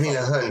 exactly. Or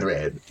giving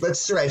 100.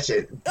 Let's stretch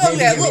it. Oh,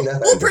 maybe yeah,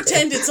 we'll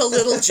pretend it's a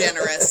little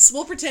generous.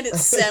 We'll pretend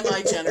it's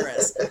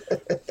semi-generous.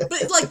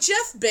 But, like,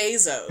 Jeff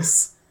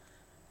Bezos,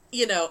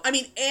 you know, I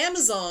mean,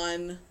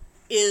 Amazon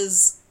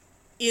is,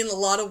 in a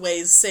lot of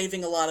ways,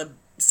 saving a lot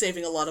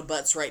of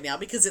butts right now,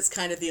 because it's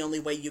kind of the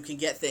only way you can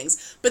get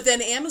things. But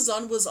then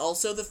Amazon was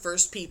also the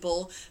first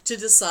people to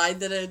decide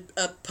that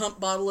a pump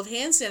bottle of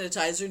hand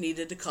sanitizer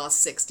needed to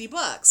cost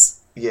 $60.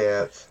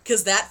 Yeah.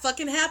 Because that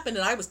fucking happened,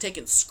 and I was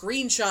taking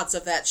screenshots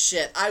of that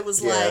shit. I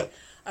was like,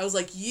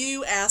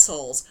 you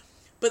assholes.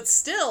 But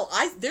still,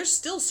 there's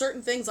still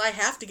certain things I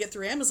have to get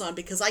through Amazon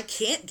because I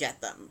can't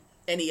get them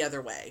any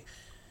other way.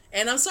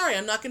 And I'm sorry,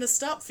 I'm not going to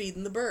stop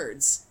feeding the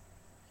birds.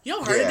 You know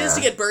how hard it is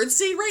to get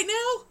birdseed right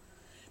now?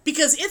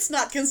 Because it's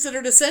not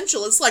considered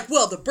essential. It's like,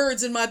 well, the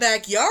birds in my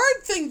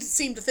backyard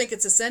seem to think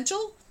it's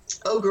essential.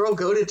 Oh, girl,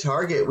 go to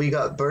Target. We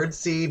got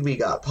birdseed, we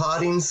got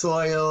potting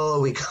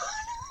soil, we got...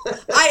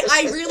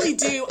 I really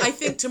do. I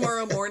think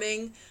tomorrow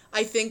morning,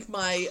 I think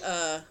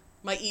my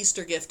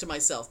Easter gift to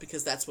myself,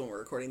 because that's when we're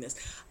recording this,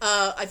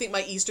 I think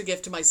my Easter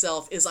gift to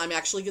myself is I'm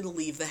actually going to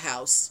leave the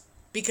house,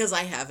 because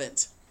I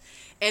haven't.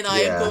 And I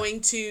am going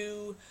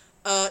to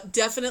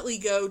definitely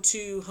go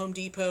to Home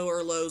Depot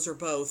or Lowe's or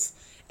both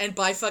and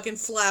buy fucking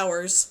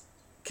flowers,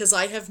 because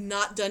I have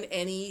not done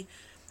any...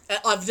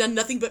 I've done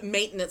nothing but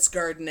maintenance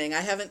gardening. I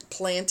haven't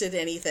planted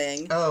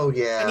anything. Oh,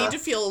 yeah. I need to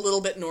feel a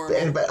little bit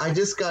normal. But I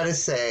just gotta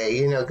say,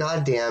 you know,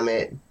 God damn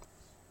it.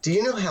 Do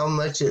you know how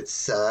much it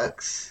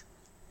sucks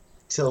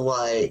to,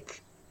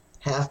 like,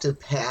 have to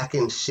pack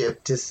and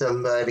ship to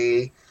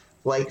somebody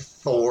like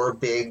 4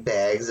 big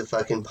bags of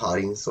fucking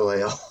potting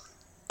soil.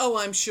 Oh,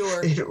 I'm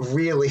sure. It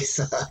really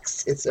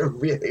sucks.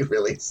 Really,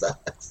 really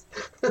sucks.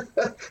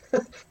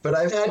 But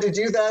I've had to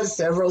do that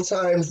several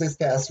times this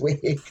past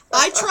week.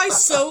 I try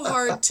so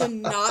hard to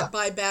not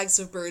buy bags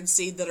of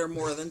birdseed that are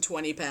more than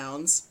 20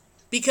 pounds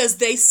because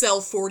they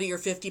sell 40 or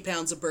 50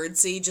 pounds of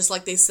birdseed just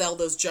like they sell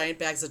those giant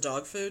bags of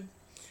dog food.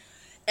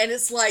 And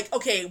it's like,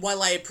 okay,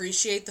 while I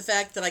appreciate the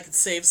fact that I could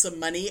save some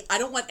money, I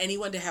don't want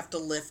anyone to have to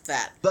lift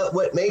that. But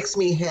what makes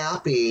me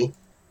happy,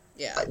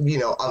 Yeah.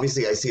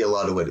 Obviously I see a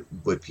lot of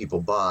what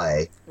people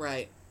buy.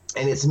 Right.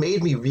 And it's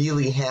made me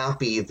really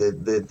happy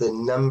the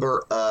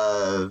number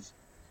of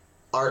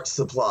art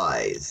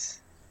supplies.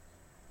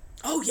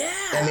 Oh, yeah.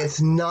 And it's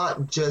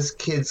not just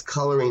kids'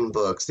 coloring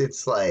books.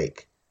 It's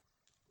like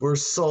we're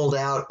sold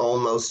out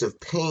almost of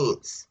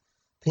paints,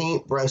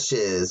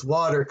 paintbrushes,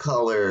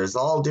 watercolors,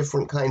 all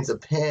different kinds of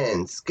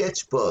pens,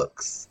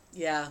 sketchbooks.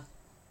 Yeah.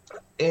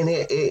 And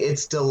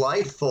it's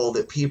delightful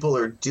that people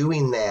are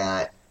doing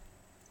that.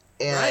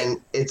 And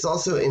Right. it's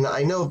also, and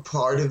I know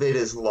part of it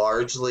is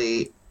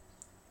largely,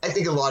 I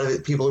think a lot of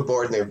it, people are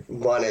bored and they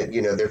want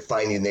to, they're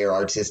finding their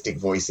artistic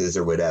voices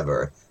or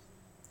whatever.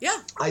 Yeah.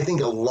 I think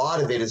a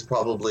lot of it is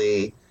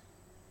probably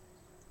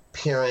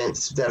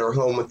parents that are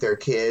home with their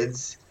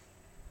kids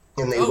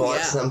and they Oh,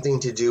 want yeah.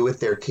 something to do with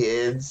their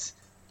kids.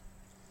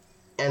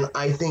 And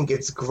I think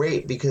it's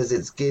great because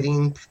it's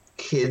getting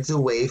kids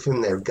away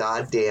from their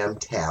goddamn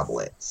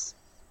tablets.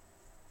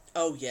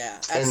 Oh, yeah.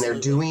 Absolutely. And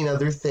they're doing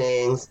other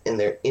things and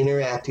they're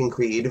interacting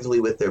creatively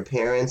with their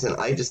parents. And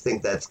I just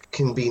think that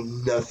can be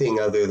nothing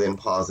other than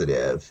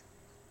positive.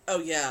 Oh,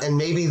 yeah. And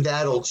maybe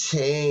that'll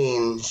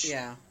change,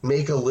 Yeah.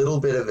 make a little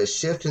bit of a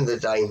shift in the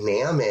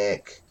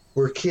dynamic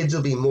where kids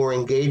will be more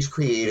engaged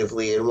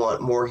creatively and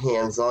want more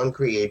hands-on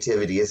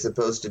creativity as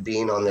opposed to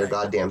being on their Right.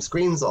 goddamn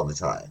screens all the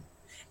time.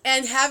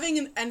 And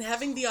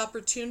having the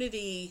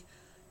opportunity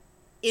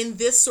in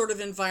this sort of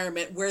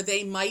environment where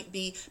they might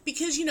be,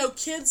 because,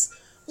 kids,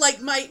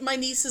 like my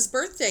niece's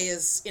birthday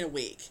is in a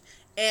week,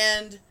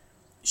 and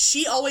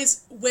she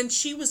always, when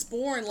she was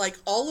born, like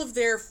all of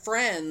their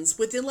friends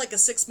within like a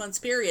 6 months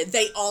period,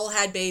 they all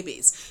had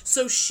babies.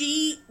 So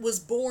she was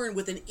born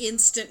with an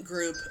instant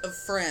group of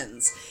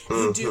friends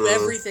who do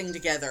everything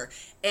together.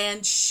 And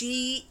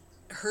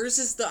hers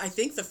is I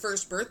think the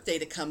first birthday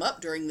to come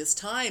up during this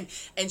time,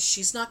 and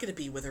she's not going to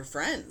be with her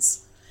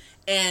friends.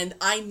 And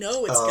I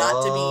know it's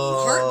got to be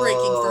heartbreaking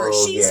for her.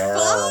 She's yeah.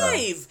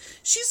 5.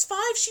 She's 5.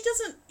 She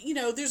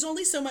doesn't, there's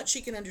only so much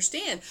she can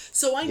understand.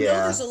 So I know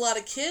Yeah. there's a lot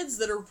of kids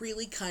that are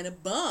really kind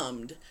of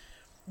bummed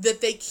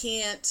that they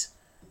can't,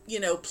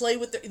 play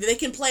with they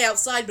can play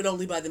outside, but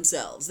only by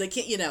themselves. They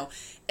can't,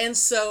 and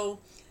so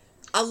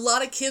a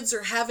lot of kids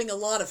are having a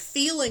lot of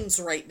feelings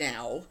right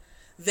now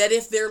that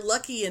if they're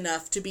lucky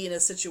enough to be in a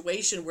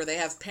situation where they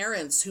have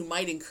parents who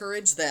might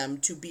encourage them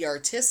to be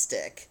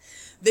artistic,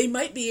 they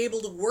might be able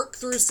to work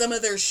through some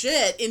of their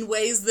shit in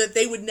ways that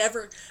they would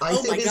never. I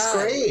think it's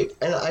great.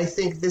 And I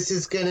think this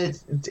is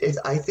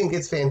I think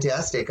it's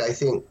fantastic. I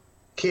think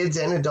kids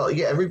and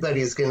adults,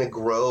 everybody's going to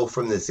grow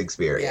from this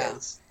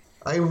experience.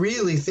 Yeah. I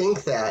really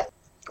think that,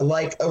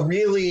 like the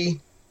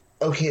real,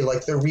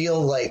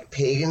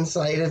 pagan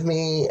side of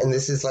me, and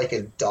this is like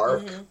a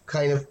dark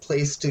kind of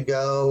place to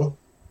go,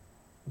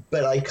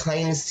 but I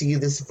kind of see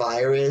this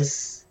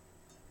virus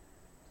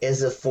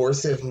as a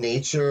force of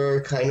nature,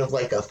 kind of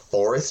like a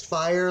forest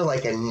fire,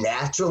 like a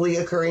naturally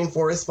occurring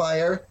forest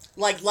fire.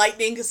 Like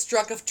lightning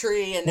struck a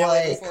tree and now we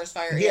have a forest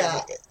fire.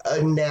 Yeah,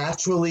 a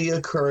naturally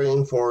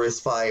occurring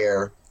forest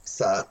fire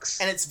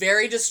sucks. And it's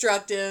very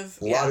destructive.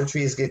 A lot of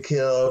trees get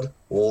killed.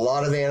 A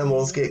lot of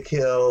animals get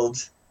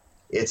killed.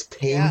 It's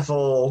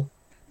painful.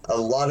 A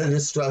lot of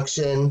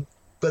destruction.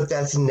 But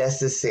that's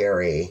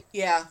necessary.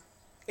 Yeah.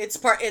 It's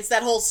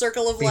that whole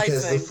circle of life thing.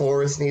 Because the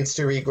forest needs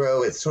to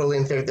regrow. It's totally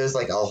unfair. There's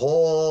like a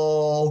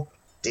whole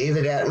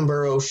David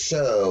Attenborough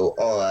show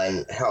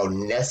on how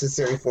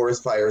necessary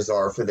forest fires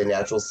are for the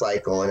natural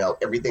cycle and how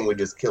everything would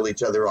just kill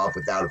each other off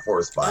without a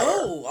forest fire.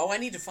 Oh, I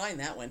need to find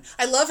that one.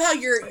 I love how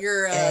your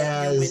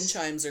wind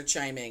chimes are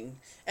chiming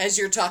as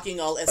you're talking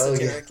all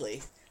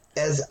esoterically.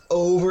 As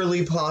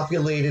overly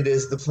populated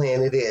as the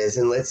planet is,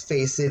 and let's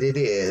face it, it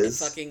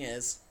is. It fucking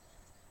is.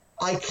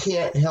 I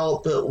can't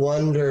help but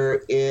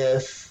wonder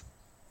if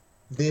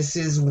this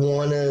is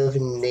one of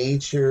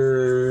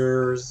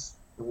nature's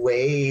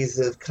ways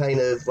of kind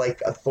of like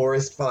a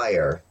forest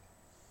fire.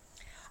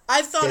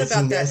 I've thought about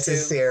that too. That's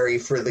necessary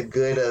for the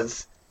good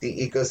of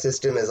the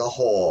ecosystem as a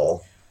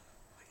whole.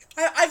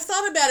 I've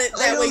thought about it that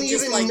way. I don't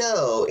even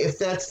know if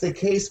that's the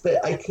case,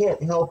 but I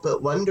can't help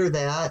but wonder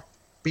that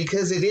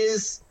because it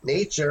is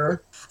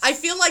nature. I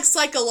feel like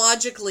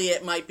psychologically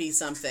it might be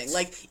something.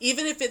 Like,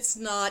 even if it's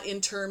not in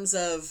terms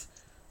of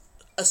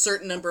a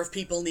certain number of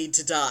people need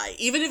to die.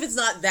 Even if it's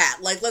not that.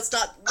 Like, let's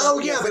not... but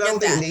I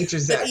don't think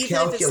nature's that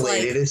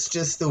calculated. It's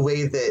just the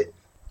way that...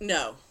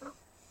 No.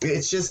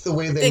 It's just the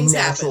way the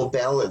natural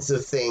balance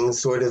of things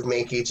sort of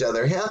make each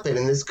other happen.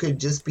 And this could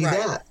just be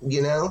that,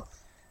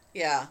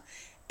 Yeah.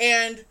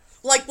 And,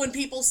 like, when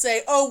people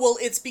say, oh, well,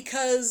 it's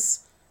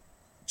because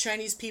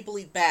Chinese people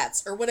eat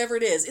bats, or whatever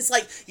it is. It's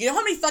like, you know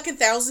how many fucking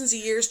thousands of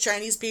years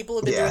Chinese people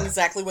have been doing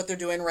exactly what they're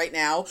doing right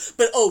now?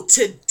 But,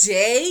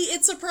 today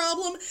it's a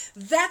problem?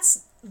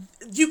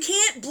 You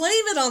can't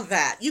blame it on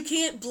that. You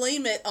can't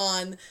blame it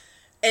on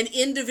an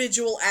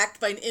individual act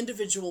by an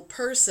individual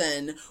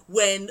person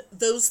when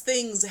those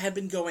things have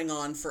been going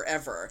on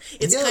forever.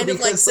 It's kind of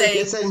like saying...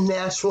 it's a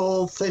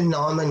natural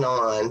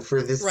phenomenon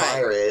for this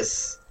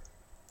virus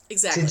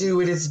to do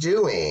what it's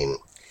doing.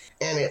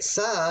 And it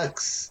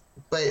sucks,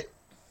 but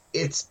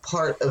it's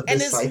part of the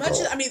cycle. And as much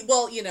as... I mean,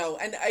 well,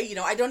 and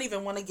I don't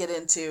even want to get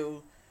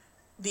into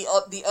the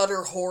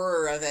utter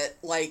horror of it.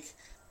 Like,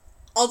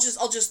 I'll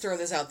just throw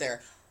this out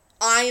there.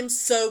 I am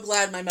so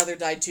glad my mother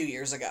died 2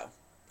 years ago.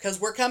 Because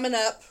we're coming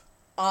up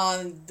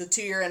on the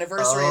 2-year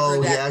anniversary of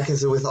her death. Yeah,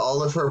 because with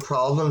all of her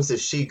problems, if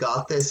she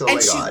got this, my God.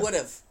 And she would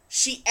have.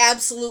 She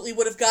absolutely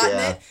would have gotten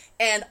it,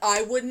 and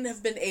I wouldn't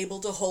have been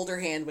able to hold her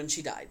hand when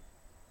she died.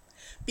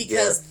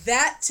 Because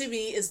that, to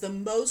me, is the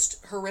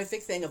most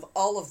horrific thing of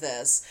all of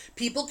this.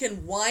 People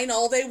can whine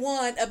all they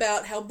want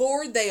about how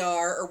bored they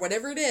are, or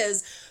whatever it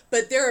is,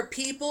 but there are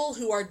people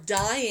who are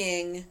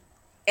dying...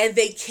 and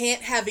they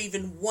can't have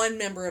even one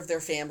member of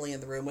their family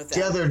in the room with them.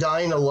 Yeah, they're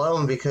dying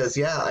alone because,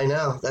 I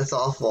know. That's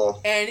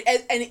awful. And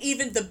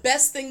even the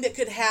best thing that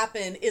could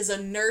happen is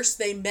a nurse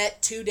they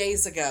met 2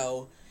 days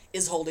ago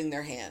is holding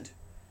their hand.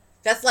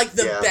 That's like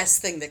the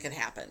best thing that could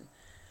happen.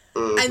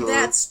 Mm-hmm. And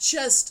that's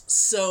just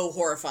so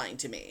horrifying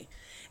to me.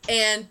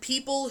 And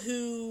people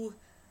who,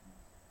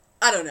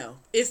 I don't know,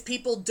 if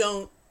people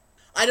don't,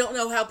 I don't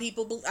know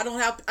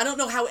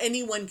how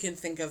anyone can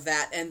think of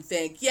that and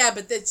think,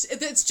 but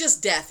it's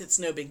just death. It's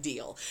no big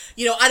deal.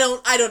 I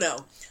don't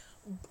know.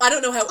 I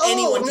don't know how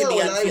anyone can be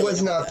unfeeling. I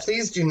was not.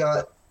 Please do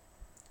not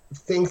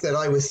think that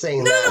I was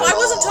saying that. No, I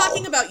wasn't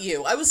talking about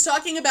you. I was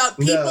talking about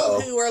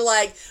people who are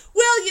like,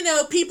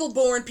 well, people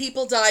born,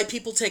 people die,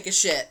 people take a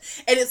shit.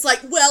 And it's like,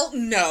 well,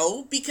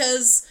 no,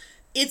 because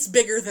it's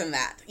bigger than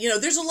that.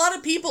 There's a lot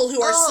of people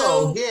who are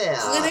so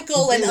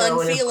clinical and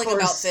unfeeling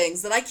about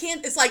things that I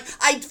can't... It's like,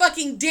 I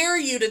fucking dare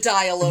you to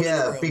die alone in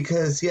the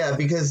room.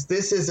 Because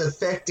this is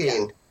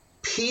affecting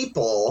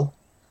people,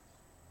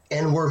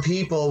 and we're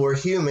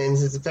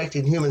humans. It's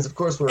affecting humans. Of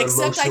course, we're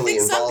emotionally involved in it. Except I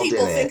think some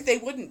people think they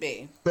wouldn't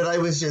be. But I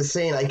was just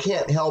saying, I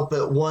can't help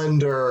but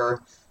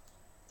wonder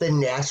the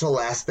natural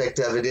aspect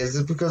of it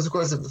is because, of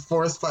course, if the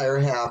forest fire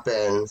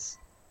happens...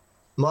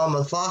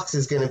 Mama Fox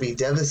is going to be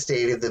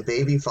devastated that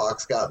baby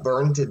fox got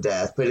burned to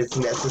death, but it's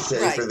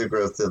necessary for the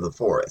growth of the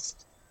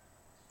forest.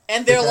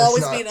 And there'll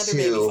always be another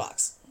baby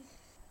fox.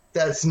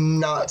 That's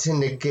not to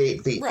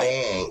negate the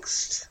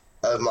angst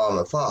of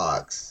Mama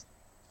Fox.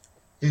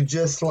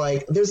 Just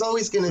like, there's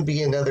always going to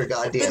be another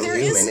goddamn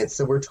human,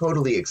 so we're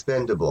totally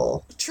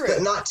expendable. True.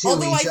 But not to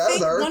Although each I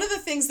think other. One of the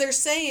things they're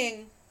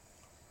saying...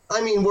 I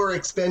mean, we're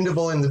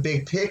expendable in the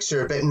big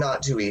picture, but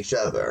not to each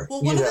other.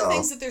 Well, one of the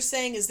things that they're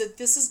saying is that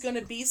this is going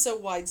to be so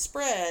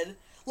widespread.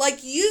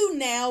 Like, you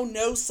now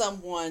know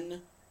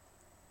someone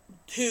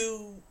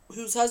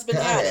whose husband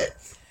had it,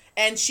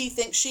 and she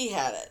thinks she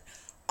had it.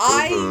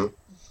 I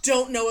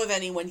don't know of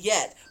anyone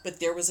yet, but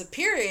there was a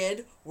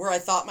period where I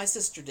thought my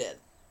sister did.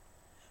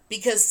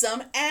 Because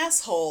some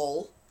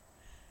asshole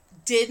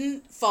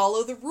didn't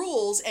follow the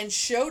rules and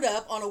showed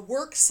up on a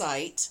work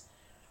site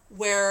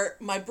where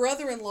my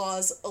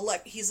brother-in-law's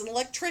he's an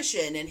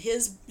electrician, and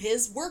his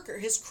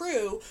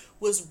crew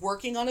was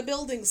working on a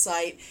building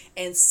site,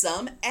 and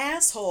some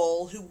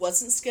asshole who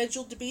wasn't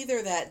scheduled to be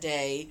there that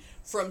day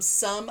from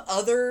some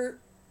other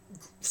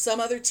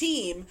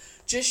team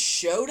just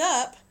showed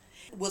up,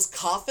 was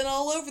coughing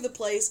all over the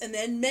place, and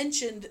then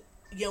mentioned,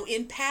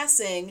 in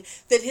passing,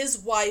 that his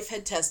wife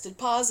had tested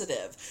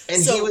positive.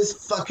 And he was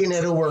fucking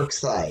at a work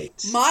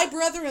site. My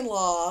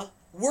brother-in-law,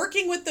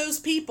 working with those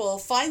people,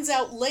 finds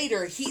out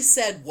later he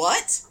said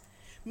what?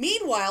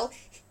 Meanwhile,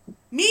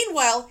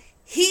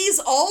 he's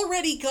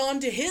already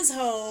gone to his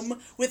home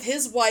with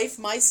his wife,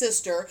 my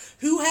sister,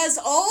 who has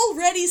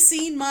already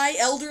seen my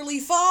elderly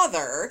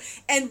father,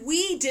 and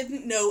we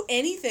didn't know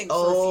anything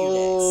for a few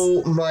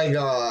days. Oh my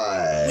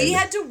God. We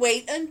had to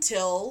wait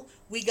until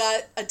we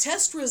got a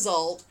test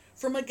result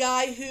from a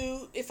guy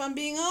who, if I'm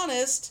being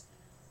honest...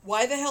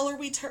 Why the hell are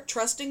we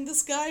trusting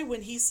this guy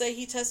when he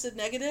tested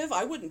negative?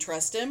 I wouldn't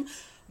trust him,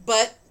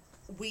 but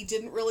we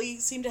didn't really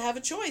seem to have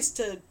a choice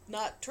to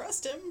not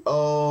trust him.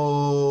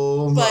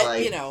 Oh,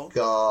 my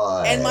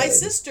God. And my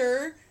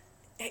sister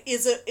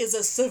is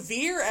a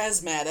severe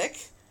asthmatic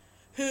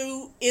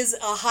who is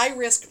a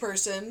high-risk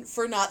person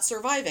for not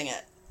surviving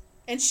it.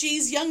 And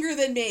she's younger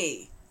than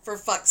me, for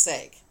fuck's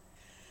sake.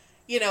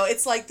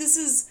 It's like, this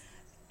is,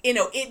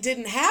 it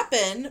didn't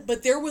happen,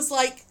 but there was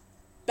like,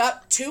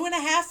 about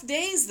 2.5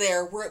 days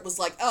there where it was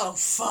like, oh,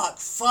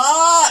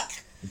 fuck.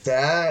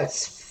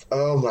 That's,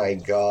 oh my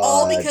God.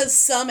 All because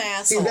some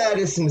asshole. See, that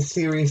is some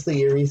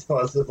seriously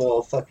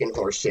irresponsible fucking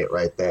horseshit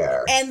right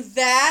there. And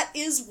that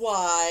is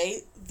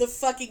why the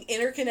fucking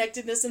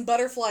interconnectedness and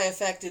butterfly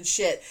effect and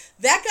shit.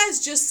 That guy's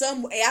just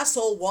some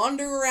asshole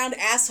wandering around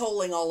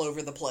assholing all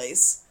over the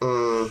place.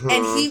 Mm-hmm.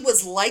 And he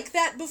was like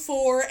that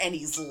before, and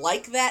he's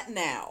like that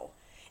now.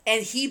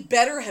 And he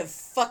better have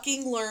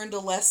fucking learned a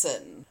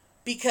lesson.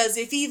 Because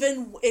if he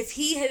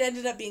had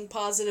ended up being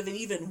positive and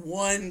even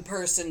one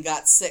person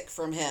got sick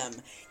from him,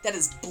 that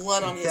is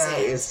blood on his hands.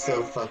 That is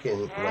so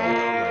fucking like, oh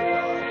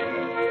my god.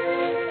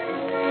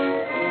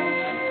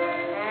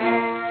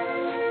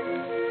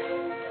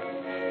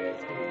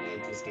 It's going to be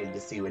interesting to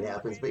see what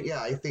happens. But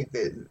yeah,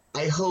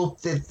 I hope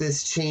that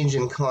this change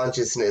in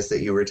consciousness that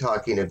you were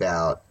talking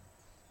about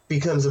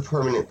becomes a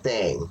permanent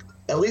thing.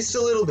 At least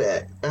a little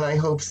bit, and I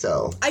hope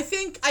so. I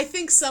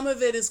think some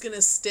of it is going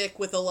to stick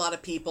with a lot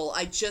of people.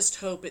 I just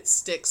hope it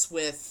sticks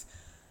with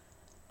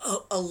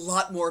a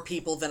lot more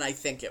people than I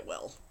think it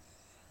will.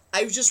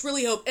 I just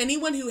really hope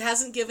anyone who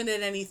hasn't given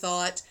it any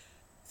thought,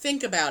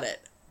 think about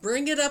it.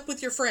 Bring it up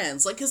with your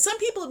friends. Like, because some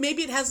people,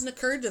 maybe it hasn't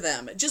occurred to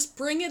them. Just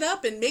bring it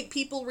up and make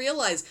people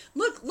realize,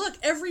 look,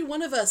 every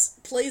one of us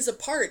plays a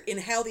part in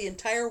how the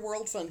entire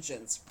world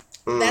functions.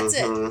 That's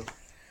it.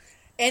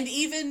 And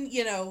even,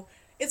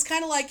 it's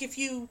kind of like if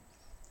you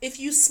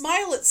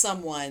smile at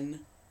someone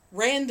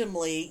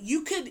randomly,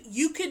 you could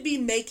be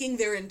making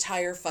their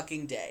entire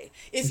fucking day.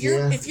 If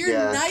you're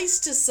nice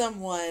to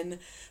someone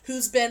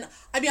who's been,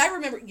 I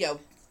remember,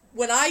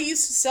 when I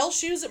used to sell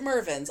shoes at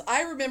Mervyn's,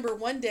 I remember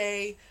one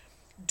day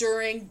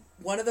during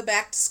one of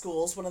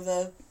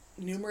the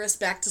numerous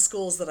back to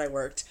schools that I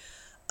worked,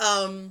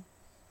 and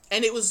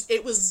it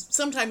was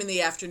sometime in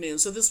the afternoon.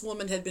 So this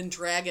woman had been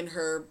dragging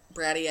her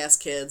bratty ass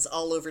kids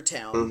all over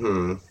town.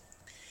 Mm-hmm.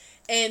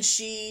 And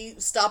she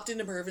stopped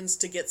into Mervyn's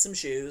to get some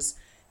shoes.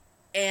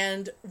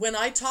 And when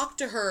I talked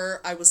to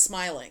her, I was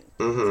smiling.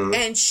 Mm-hmm.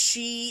 And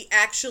she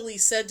actually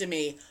said to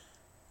me,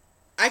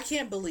 "I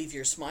can't believe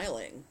you're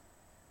smiling."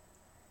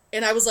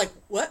 And I was like,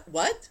 "What?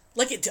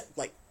 Like,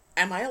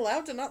 am I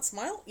allowed to not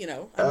smile?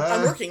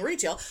 I'm working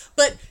retail."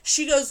 But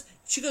she goes,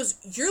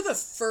 "You're the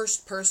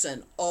first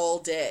person all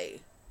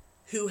day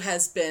who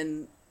has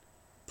been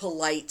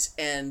polite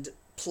and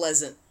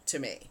pleasant to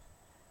me.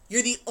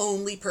 You're the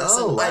only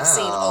person I've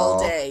seen all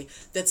day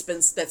that's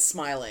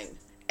smiling."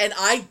 And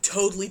I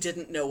totally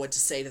didn't know what to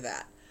say to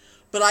that.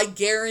 But I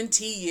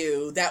guarantee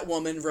you that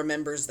woman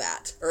remembers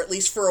that. Or at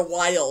least for a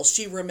while,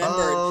 she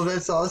remembered. Oh,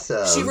 that's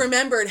awesome. She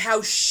remembered how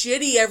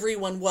shitty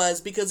everyone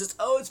was because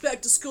it's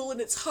back to school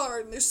and it's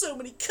hard and there's so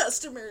many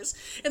customers.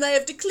 And I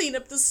have to clean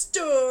up the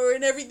store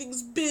and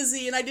everything's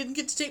busy and I didn't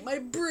get to take my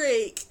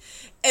break.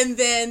 And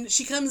then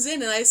she comes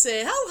in and I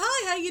say, "Oh,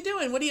 hi, how you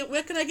doing?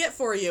 What can I get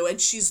for you?" And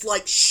she's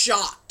like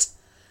shocked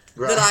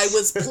that I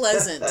was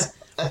pleasant.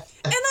 And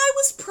I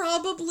was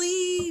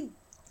probably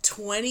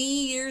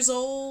 20 years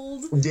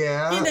old.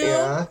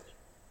 Yeah.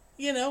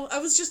 I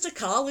was just a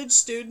college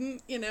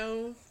student,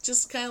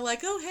 just kind of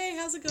like, "Oh, hey,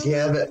 how's it going?"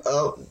 Yeah, but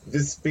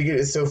speaking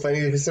is so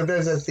funny because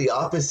sometimes that's the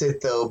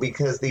opposite though,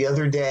 because the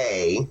other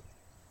day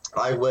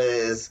I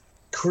was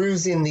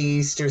cruising the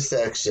Easter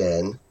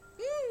section.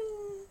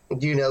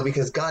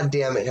 Because God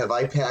damn it, have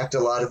I packed a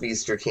lot of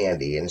Easter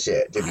candy and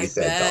shit to be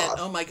sent off.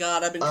 Oh my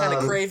God, I've been kind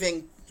of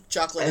craving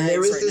chocolate eggs. And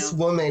there was this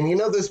woman,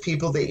 those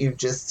people that you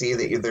just see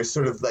that they're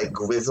sort of like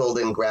grizzled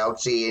and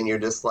grouchy, and you're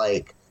just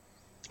like,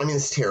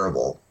 it's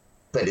terrible,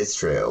 but it's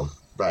true.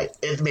 Right.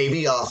 It may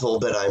be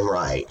awful, but I'm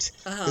right.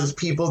 Those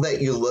people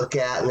that you look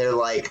at and they're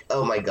like,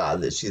 "Oh my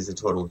God, that she's a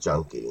total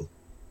junkie,"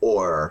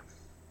 or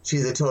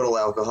 "She's a total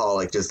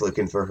alcoholic just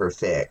looking for her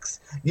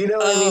fix." You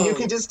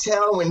can just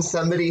tell when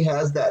somebody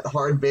has that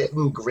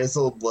hard-bitten,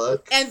 grizzled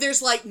look. And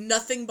there's, like,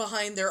 nothing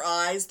behind their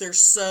eyes. They're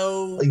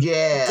so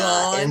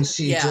gone. And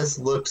she just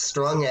looked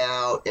strung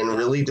out and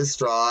really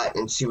distraught,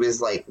 and she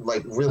was, like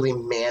really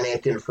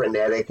manic and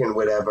frenetic and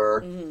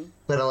whatever. Mm-hmm.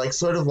 But I,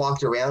 sort of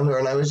walked around her,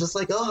 and I was just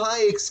like, "Oh,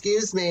 hi,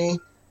 excuse me."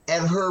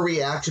 And her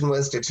reaction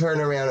was to turn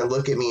around and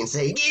look at me and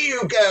say,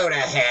 "You go to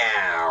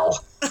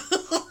hell."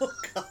 Oh,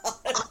 God.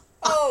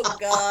 Oh,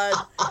 God.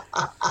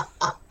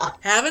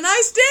 Have a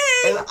nice day.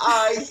 And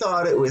I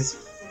thought it was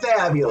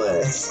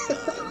fabulous.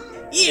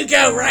 You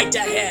go right to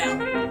hell.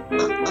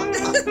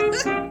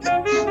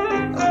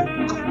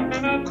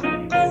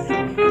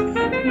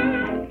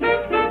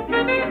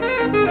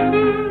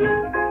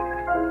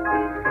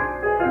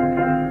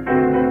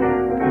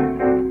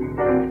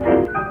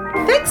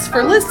 Thanks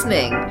for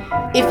listening.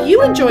 If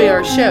you enjoy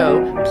our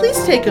show, please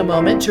take a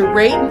moment to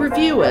rate and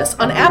review us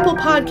on Apple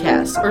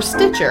Podcasts or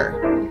Stitcher.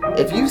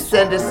 If you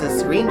send us a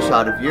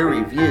screenshot of your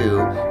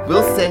review,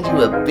 we'll send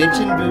you a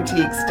Bitchin'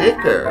 Boutique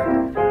sticker.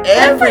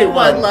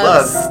 Everyone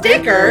loves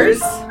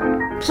stickers!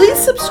 Please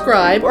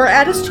subscribe or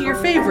add us to your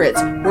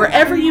favorites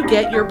wherever you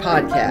get your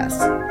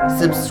podcasts.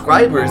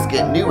 Subscribers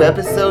get new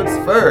episodes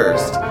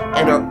first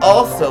and are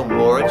also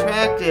more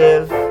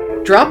attractive.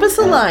 Drop us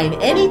a line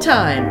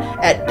anytime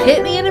at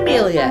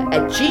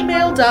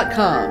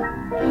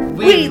pitneyandamelia@gmail.com.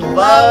 We'd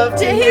love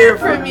to hear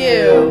from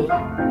you!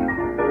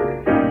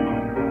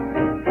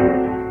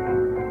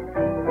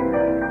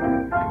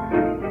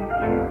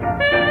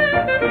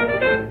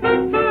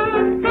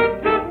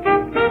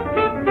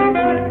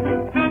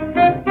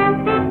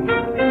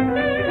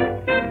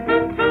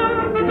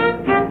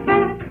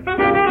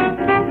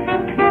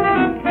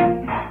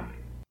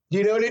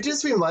 You know what it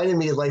just reminded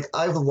me, like,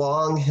 I've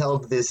long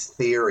held this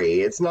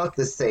theory. It's not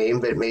the same,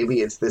 but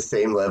maybe it's the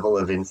same level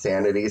of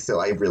insanity, so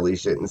I really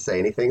shouldn't say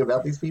anything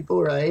about these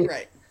people, right?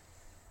 Right.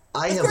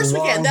 Of course we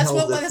can. That's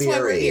why we're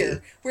theory,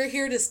 here. We're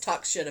here to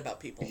talk shit about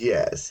people.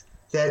 yes,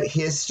 that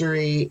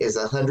history is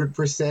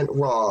 100%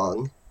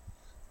 wrong,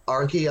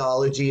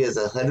 archaeology is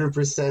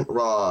 100%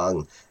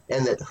 wrong,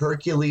 and that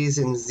Hercules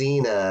and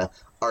Xena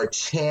are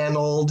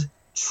channeled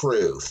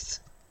truth.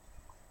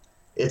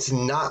 It's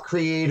not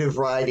creative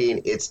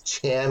writing, it's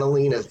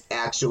channeling of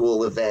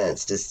actual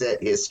events to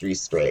set history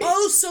straight.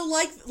 Oh, so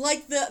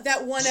like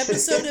that one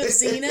episode of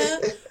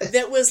Xena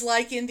that was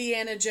like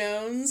Indiana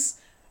Jones,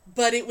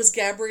 but it was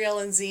Gabrielle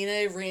and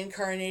Xena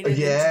reincarnated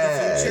into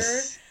the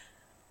future.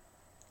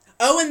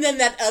 Oh, and then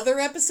that other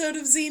episode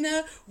of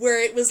Xena where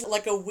it was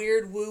like a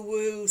weird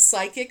woo-woo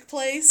psychic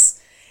place.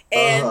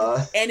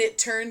 And it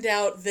turned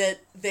out that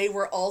they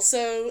were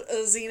also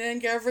Xena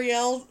and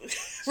Gabrielle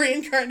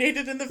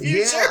reincarnated in the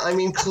future. Yeah, I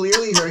mean,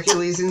 clearly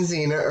Hercules and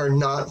Xena are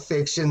not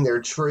fiction,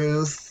 they're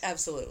truth.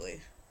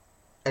 Absolutely.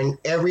 And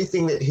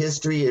everything that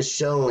history is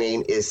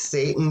showing is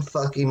Satan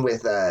fucking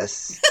with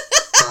us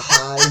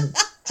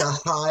to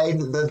hide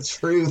the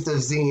truth of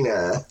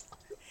Xena.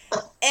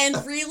 And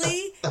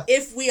really,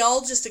 if we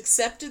all just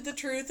accepted the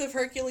truth of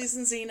Hercules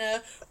and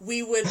Xena,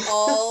 we would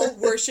all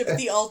worship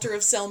the altar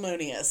of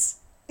Salmonius.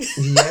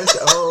 Yes,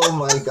 oh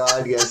my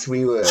God, yes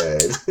we would.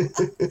 And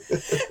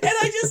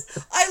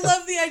I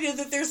love the idea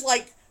that there's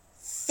like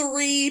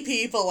 3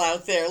 people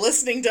out there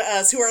listening to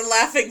us who are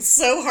laughing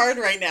so hard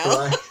right now.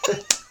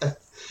 Right.